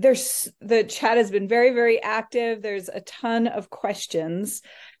 The chat has been very, very active. There's a ton of questions.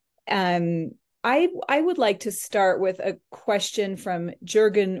 I would like to start with a question from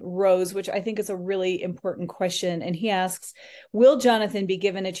Jürgen Rose, which I think is a really important question. And he asks, will Jonathan be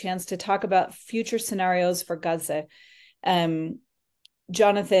given a chance to talk about future scenarios for Gaza?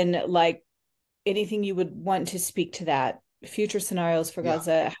 Jonathan, like anything you would want to speak to that, future scenarios for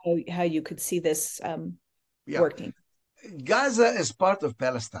Gaza, how you could see this working? Gaza is part of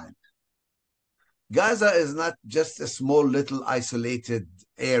Palestine. Gaza is not just a small little isolated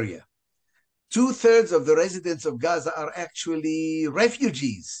area. 2/3 of the residents of Gaza are actually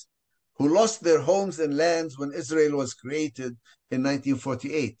refugees who lost their homes and lands when Israel was created in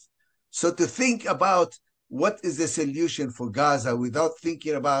 1948. So to think about what is the solution for Gaza without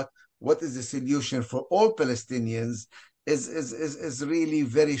thinking about what is the solution for all Palestinians is really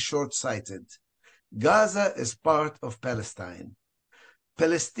very short-sighted. Gaza is part of Palestine.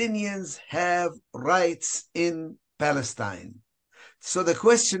 Palestinians have rights in Palestine. So the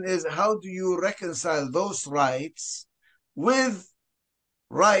question is, how do you reconcile those rights with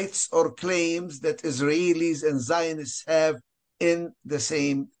rights or claims that Israelis and Zionists have in the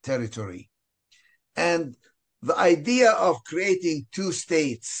same territory? And the idea of creating two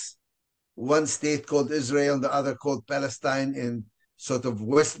states, one state called Israel and the other called Palestine in sort of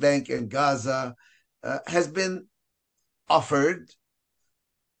West Bank and Gaza, has been offered,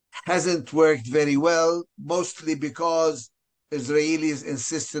 hasn't worked very well, mostly because Israelis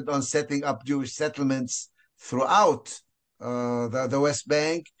insisted on setting up Jewish settlements throughout the West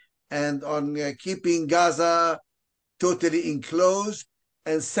Bank and on keeping Gaza totally enclosed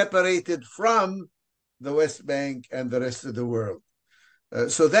and separated from the West Bank and the rest of the world.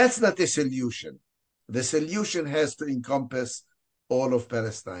 So that's not a solution. The solution has to encompass all of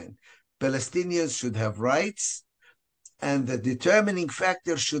Palestine. Palestinians should have rights, and the determining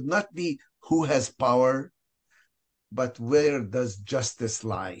factor should not be who has power. but where does justice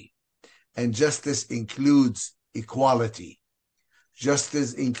lie? And justice includes equality.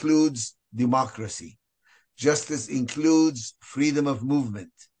 Justice includes democracy. Justice includes freedom of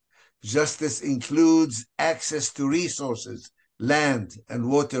movement. Justice includes access to resources, land and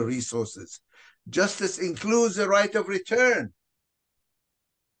water resources. Justice includes a right of return.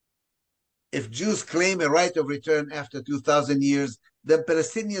 If Jews claim a right of return after 2,000 years, then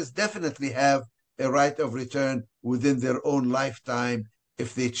Palestinians definitely have a right of return within their own lifetime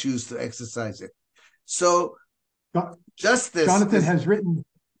if they choose to exercise it. So justice Jonathan has written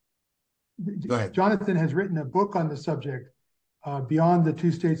Go ahead. Jonathan has written a book on the subject, Beyond the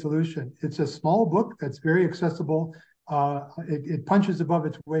Two-State Solution. It's a small book that's very accessible. It punches above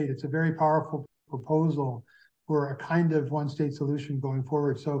its weight. It's a very powerful proposal for a kind of one-state solution going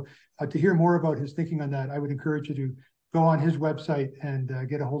forward. So to hear more about his thinking on that, I would encourage you to go on his website and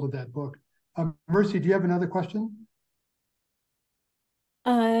get a hold of that book. Mercy, do you have another question?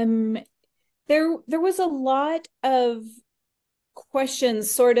 There was a lot of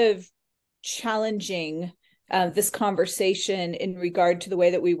questions sort of challenging this conversation in regard to the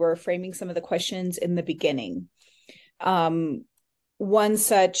way that we were framing some of the questions in the beginning. One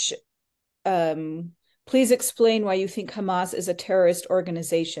such, please explain why you think Hamas is a terrorist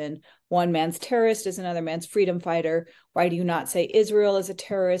organization. One man's terrorist is another man's freedom fighter. Why do you not say Israel is a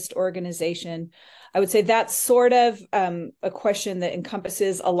terrorist organization? I would say that's sort of a question that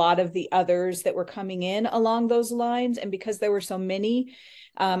encompasses a lot of the others that were coming in along those lines. And because there were so many,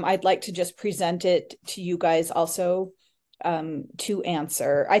 I'd like to just present it to you guys also to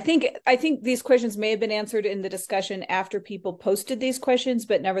answer. I think these questions may have been answered in the discussion after people posted these questions,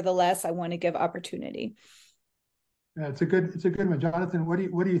 but nevertheless, I want to give opportunity. Yeah, it's a good one, Jonathan. What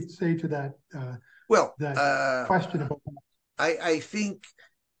do you say to that? That question about I think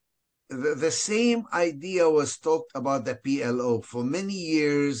the same idea was talked about the PLO. For many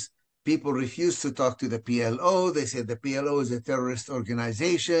years, people refused to talk to the PLO. They said the PLO is a terrorist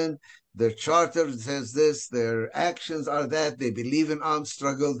organization. Their charter says this. Their actions are that. They believe in armed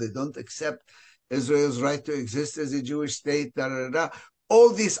struggle. They don't accept Israel's right to exist as a Jewish state. Da, da, da. All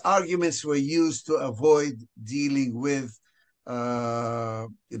these arguments were used to avoid dealing with the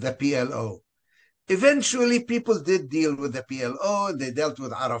PLO. Eventually, people did deal with the PLO, and they dealt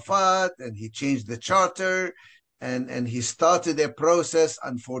with Arafat, and he changed the charter, and he started a process.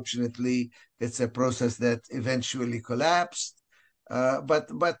 Unfortunately, it's a process that eventually collapsed.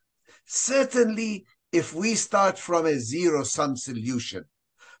 But certainly, if we start from a zero-sum solution,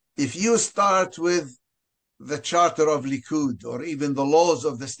 if you start with the charter of Likud, or even the laws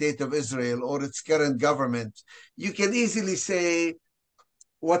of the state of Israel, or its current government, you can easily say,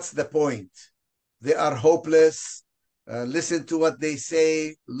 what's the point? They are hopeless. Listen to what they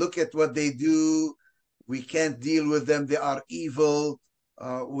say. Look at what they do. We can't deal with them. They are evil.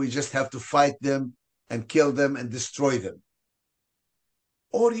 We just have to fight them and kill them and destroy them.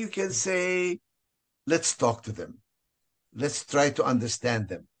 Or you can say, let's talk to them. Let's try to understand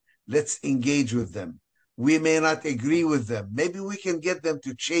them. Let's engage with them. We may not agree with them. Maybe we can get them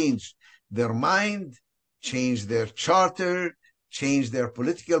to change their mind, change their charter, change their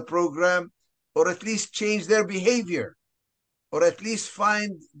political program, or at least change their behavior, or at least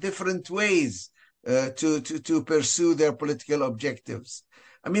find different ways to pursue their political objectives.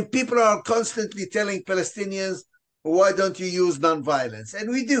 I mean, people are constantly telling Palestinians, why don't you use nonviolence? And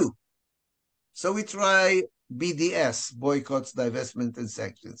we do. So we try BDS, boycotts, divestment, and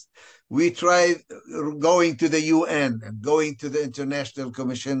sanctions. We try going to the UN and going to the International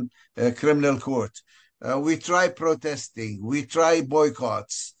Commission, Criminal Court. We try protesting. We try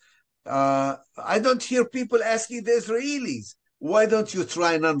boycotts. I don't hear people asking the Israelis, why don't you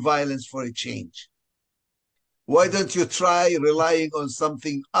try nonviolence for a change? Why don't you try relying on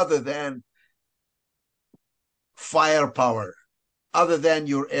something other than firepower, other than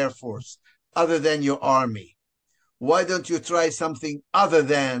your Air Force, other than your army? Why don't you try something other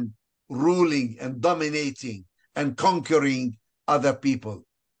than ruling and dominating and conquering other people?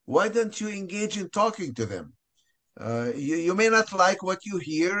 Why don't you engage in talking to them? You may not like what you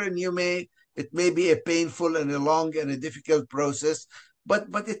hear, and it may be a painful and a long and a difficult process, but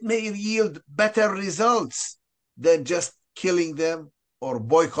it may yield better results than just killing them or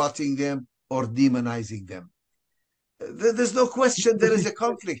boycotting them or demonizing them. There's no question there is a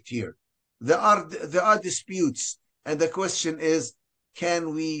conflict here. There are disputes, and the question is,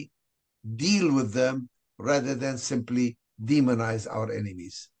 can we deal with them rather than simply demonize our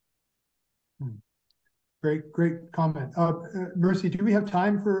enemies? Great comment. Mercy, do we have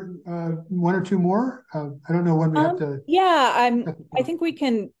time for one or two more? I don't know when we have to. Yeah, I think we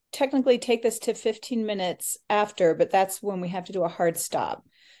can technically take this to 15 minutes after, but that's when we have to do a hard stop.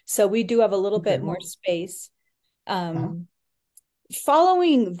 So we do have a little bit more space.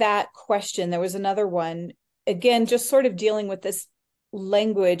 Following that question, there was another one, again, just sort of dealing with this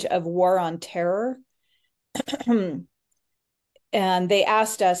language of war on terror. And they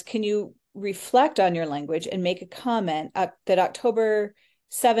asked us, can you reflect on your language and make a comment that October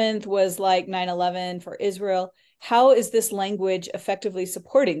 7th was like 9/11 for Israel? How is this language effectively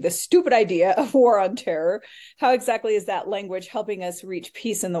supporting this stupid idea of war on terror? How exactly is that language helping us reach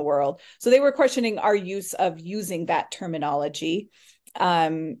peace in the world? So they were questioning our use of using that terminology.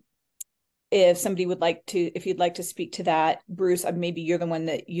 If somebody would like to, if you'd like to speak to that, Bruce, maybe you're the one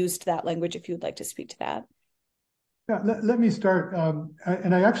that used that language, if you would like to speak to that. Yeah, let me start.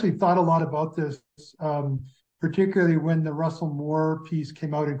 And I actually thought a lot about this, particularly when the Russell Moore piece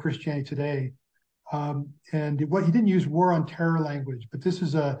came out in Christianity Today. And what he didn't use war on terror language, but this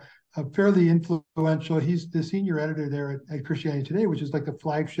is a fairly influential, he's the senior editor there at Christianity Today, which is like the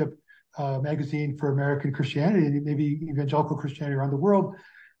flagship magazine for American Christianity and maybe evangelical Christianity around the world.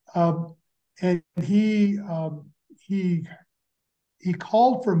 And he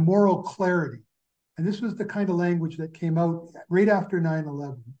called for moral clarity. And this was the kind of language that came out right after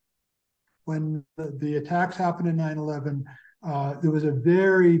 9/11. When the attacks happened in 9/11, there was a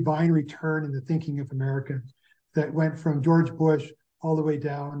very binary turn in the thinking of Americans that went from George Bush all the way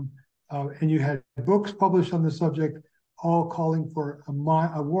down. And you had books published on the subject, all calling for a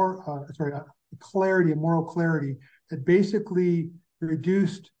moral clarity that basically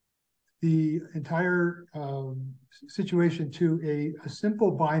reduced the entire situation to a simple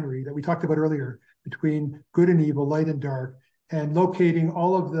binary that we talked about earlier between good and evil, light and dark, and locating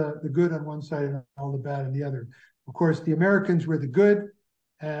all of the good on one side and all the bad on the other. Of course, the Americans were the good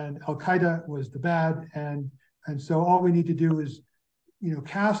and Al-Qaeda was the bad. And so all we need to do is,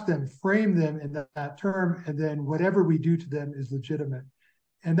 cast them, frame them in that term, and then whatever we do to them is legitimate.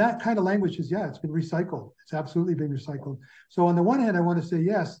 And that kind of language is, it's been recycled. It's absolutely been recycled. So on the one hand, I want to say,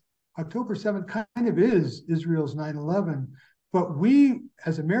 yes, October 7th kind of is Israel's 9/11, but we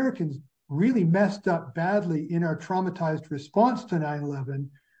as Americans really messed up badly in our traumatized response to 9/11.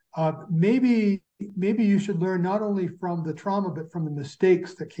 Maybe you should learn not only from the trauma, but from the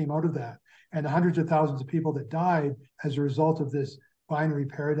mistakes that came out of that and the hundreds of thousands of people that died as a result of this binary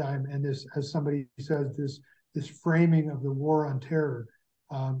paradigm and this, as somebody says, this framing of the war on terror.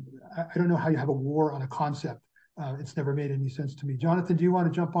 I don't know how you have a war on a concept. It's never made any sense to me. Jonathan, do you want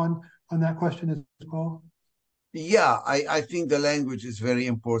to jump on that question as well? Yeah, I think the language is very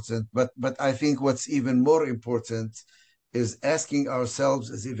important, but I think what's even more important is asking ourselves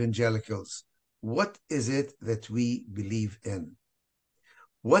as evangelicals, what is it that we believe in?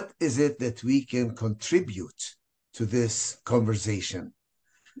 What is it that we can contribute to this conversation?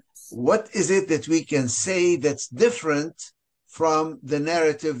 What is it that we can say that's different from the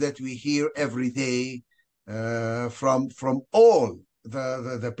narrative that we hear every day from all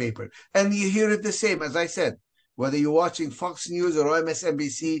the paper? And you hear it the same, as I said, whether you're watching Fox News or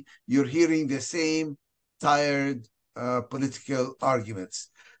MSNBC, you're hearing the same tired political arguments.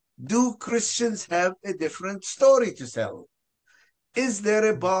 Do Christians have a different story to tell? Is there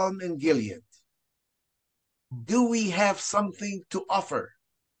a balm in Gilead? Do we have something to offer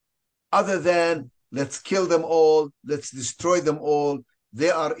other than let's kill them all, let's destroy them all, they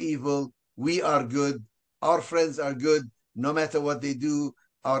are evil, we are good, our friends are good, no matter what they do,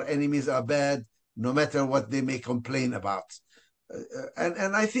 our enemies are bad, no matter what they may complain about.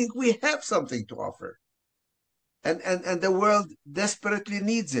 And I think we have something to offer. And the world desperately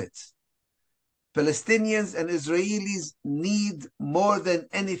needs it. Palestinians and Israelis need more than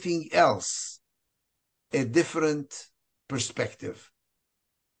anything else a different perspective.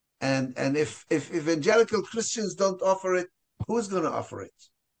 And if evangelical Christians don't offer it, who's going to offer it?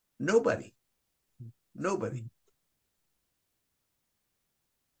 Nobody. Nobody.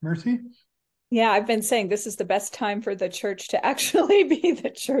 Mercy? Yeah, I've been saying this is the best time for the church to actually be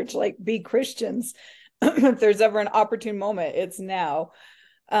the church, like be Christians. If there's ever an opportune moment, it's now.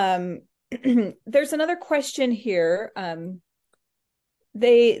 There's another question here.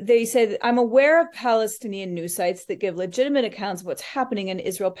 They said, I'm aware of Palestinian news sites that give legitimate accounts of what's happening in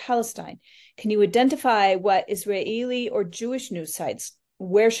Israel-Palestine. Can you identify what Israeli or Jewish news sites?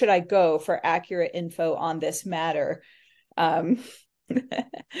 Where should I go for accurate info on this matter?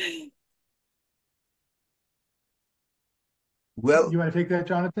 Well, you want to take that,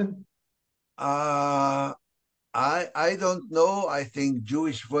 Jonathan? I don't know. I think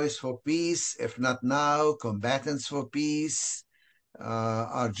Jewish Voice for Peace, if not now, Combatants for Peace,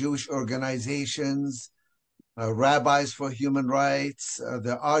 are Jewish organizations. rabbis for human rights.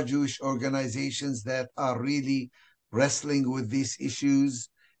 There are Jewish organizations that are really wrestling with these issues.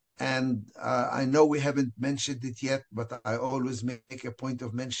 And I know we haven't mentioned it yet, but I always make a point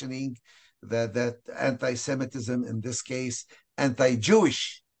of mentioning that anti-Semitism, in this case,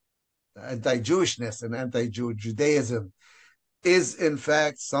 anti-Jewishness and anti-Judaism, is in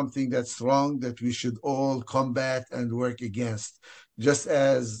fact something that's wrong, that we should all combat and work against, just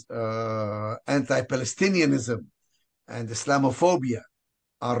as anti-Palestinianism and Islamophobia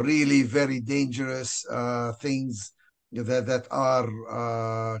are really very dangerous things that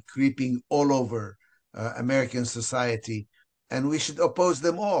are creeping all over American society, and we should oppose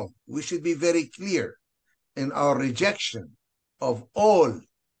them all. We should be very clear in our rejection of all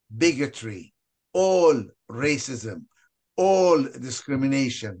bigotry, all racism, all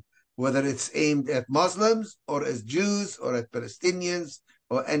discrimination, whether it's aimed at Muslims or as Jews or at Palestinians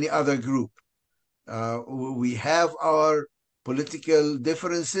or any other group. We have our political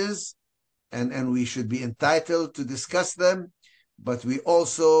differences, and we should be entitled to discuss them, but we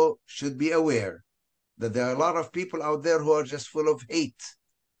also should be aware that there are a lot of people out there who are just full of hate,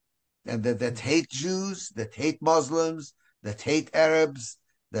 and that hate Jews, that hate Muslims, that hate Arabs,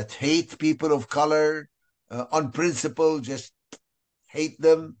 that hate people of color, on principle, just hate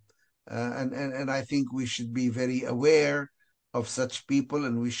them. And I think we should be very aware of such people,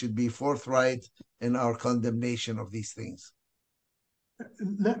 and we should be forthright in our condemnation of these things.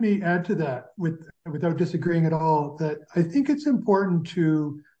 Let me add to that, without disagreeing at all, that I think it's important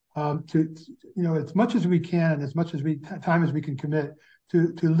to as much as we can, as much as time as we can commit,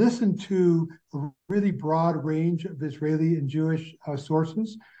 to listen to a really broad range of Israeli and Jewish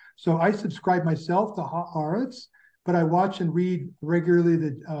sources. So I subscribe myself to Haaretz, but I watch and read regularly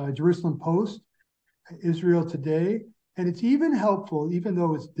the Jerusalem Post, Israel Today, and it's even helpful, even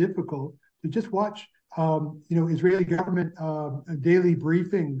though it's difficult, to just watch Israeli government daily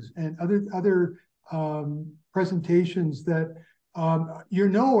briefings and other presentations that are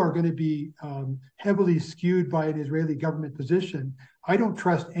going to be heavily skewed by an Israeli government position. I don't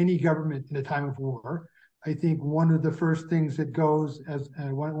trust any government in a time of war. I think one of the first things that goes as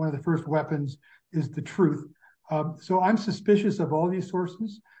one of the first weapons is the truth. So I'm suspicious of all these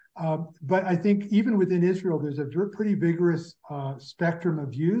sources. But I think even within Israel, there's a pretty vigorous spectrum of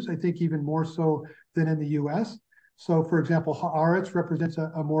views, I think even more so than in the US. So, for example, Haaretz represents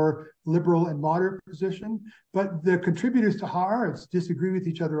a more liberal and moderate position, but the contributors to Haaretz disagree with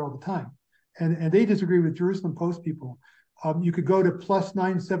each other all the time. And they disagree with Jerusalem Post people. You could go to Plus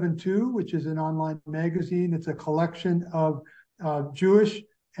 972, which is an online magazine. It's a collection of Jewish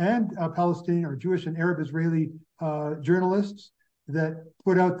and Palestinian, or Jewish and Arab Israeli journalists that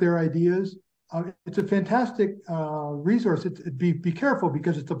put out their ideas. It's a fantastic resource. Be careful,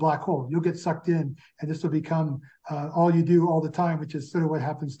 because it's a black hole. You'll get sucked in, and this will become all you do all the time, which is sort of what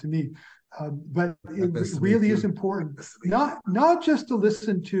happens to me. But it really is important not just to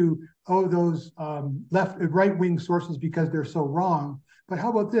listen to those right-wing sources because they're so wrong, but how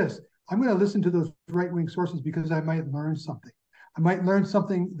about this? I'm going to listen to those right-wing sources because I might learn something. I might learn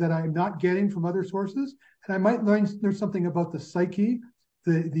something that I'm not getting from other sources, and I might learn something about the psyche,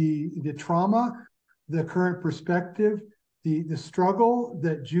 the trauma, the current perspective, the struggle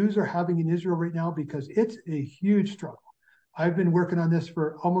that Jews are having in Israel right now, because it's a huge struggle. I've been working on this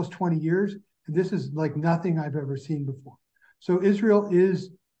for almost 20 years, and this is like nothing I've ever seen before. So Israel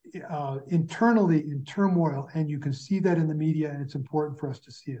is internally in turmoil, and you can see that in the media, and it's important for us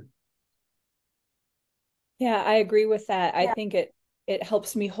to see it. Yeah, I agree with that. I think it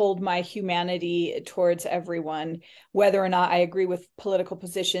helps me hold my humanity towards everyone, whether or not I agree with political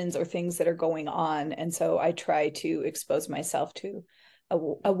positions or things that are going on. And so I try to expose myself to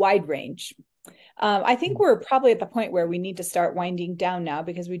a wide range. I think we're probably at the point where we need to start winding down now,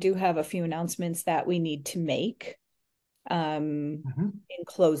 because we do have a few announcements that we need to make in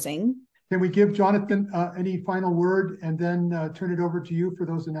closing. Can we give Jonathan any final word, and then turn it over to you for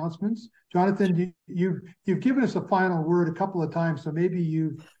those announcements? Jonathan, you've given us a final word a couple of times, so maybe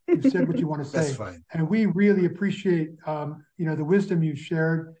you've said what you want to say. That's fine. And we really appreciate the wisdom you've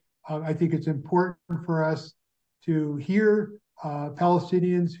shared. I think it's important for us to hear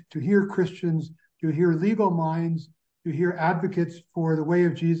Palestinians, to hear Christians, to hear legal minds, to hear advocates for the way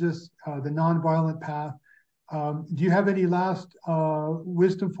of Jesus, the nonviolent path. Do you have any last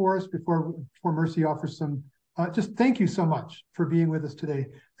wisdom for us before Mercy offers some? Just thank you so much for being with us today.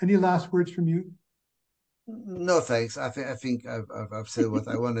 Any last words from you? No, thanks. I think I've said what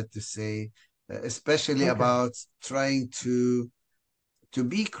I wanted to say, especially about trying to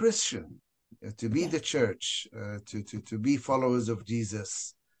be Christian, to be the church, to be followers of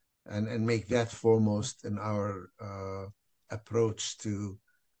Jesus, and make that foremost in our approach to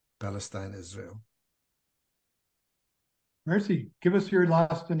Palestine, Israel. Mercy, give us your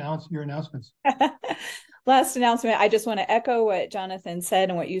announcements. Last announcement. I just want to echo what Jonathan said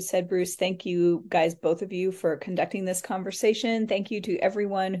and what you said, Bruce. Thank you guys, both of you, for conducting this conversation. Thank you to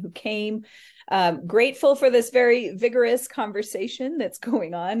everyone who came. Grateful for this very vigorous conversation that's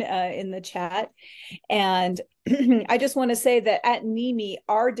going on in the chat. And I just want to say that at NEME,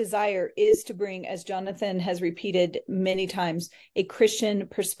 our desire is to bring, as Jonathan has repeated many times, a Christian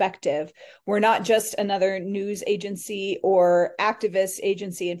perspective. We're not just another news agency or activist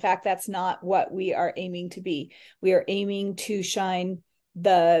agency. In fact, that's not what we are aiming to be. We are aiming to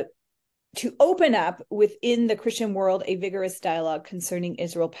to open up within the Christian world a vigorous dialogue concerning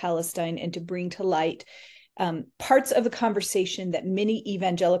Israel-Palestine, and to bring to light parts of the conversation that many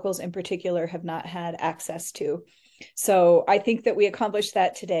evangelicals in particular have not had access to. So I think that we accomplished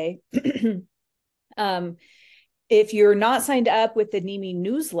that today. If you're not signed up with the NEME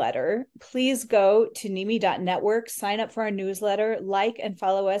newsletter, please go to neme.network, sign up for our newsletter, like and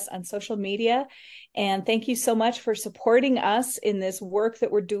follow us on social media. And thank you so much for supporting us in this work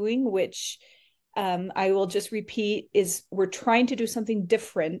that we're doing, which I will just repeat is we're trying to do something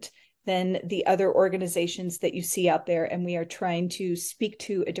different than the other organizations that you see out there, and we are trying to speak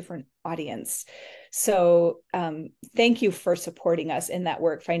to a different audience. So thank you for supporting us in that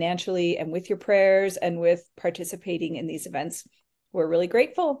work financially and with your prayers and with participating in these events. We're really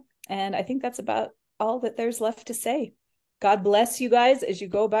grateful. And I think that's about all that there's left to say. God bless you guys as you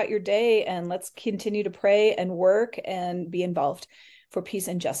go about your day, and let's continue to pray and work and be involved for peace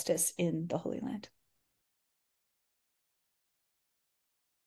and justice in the Holy Land.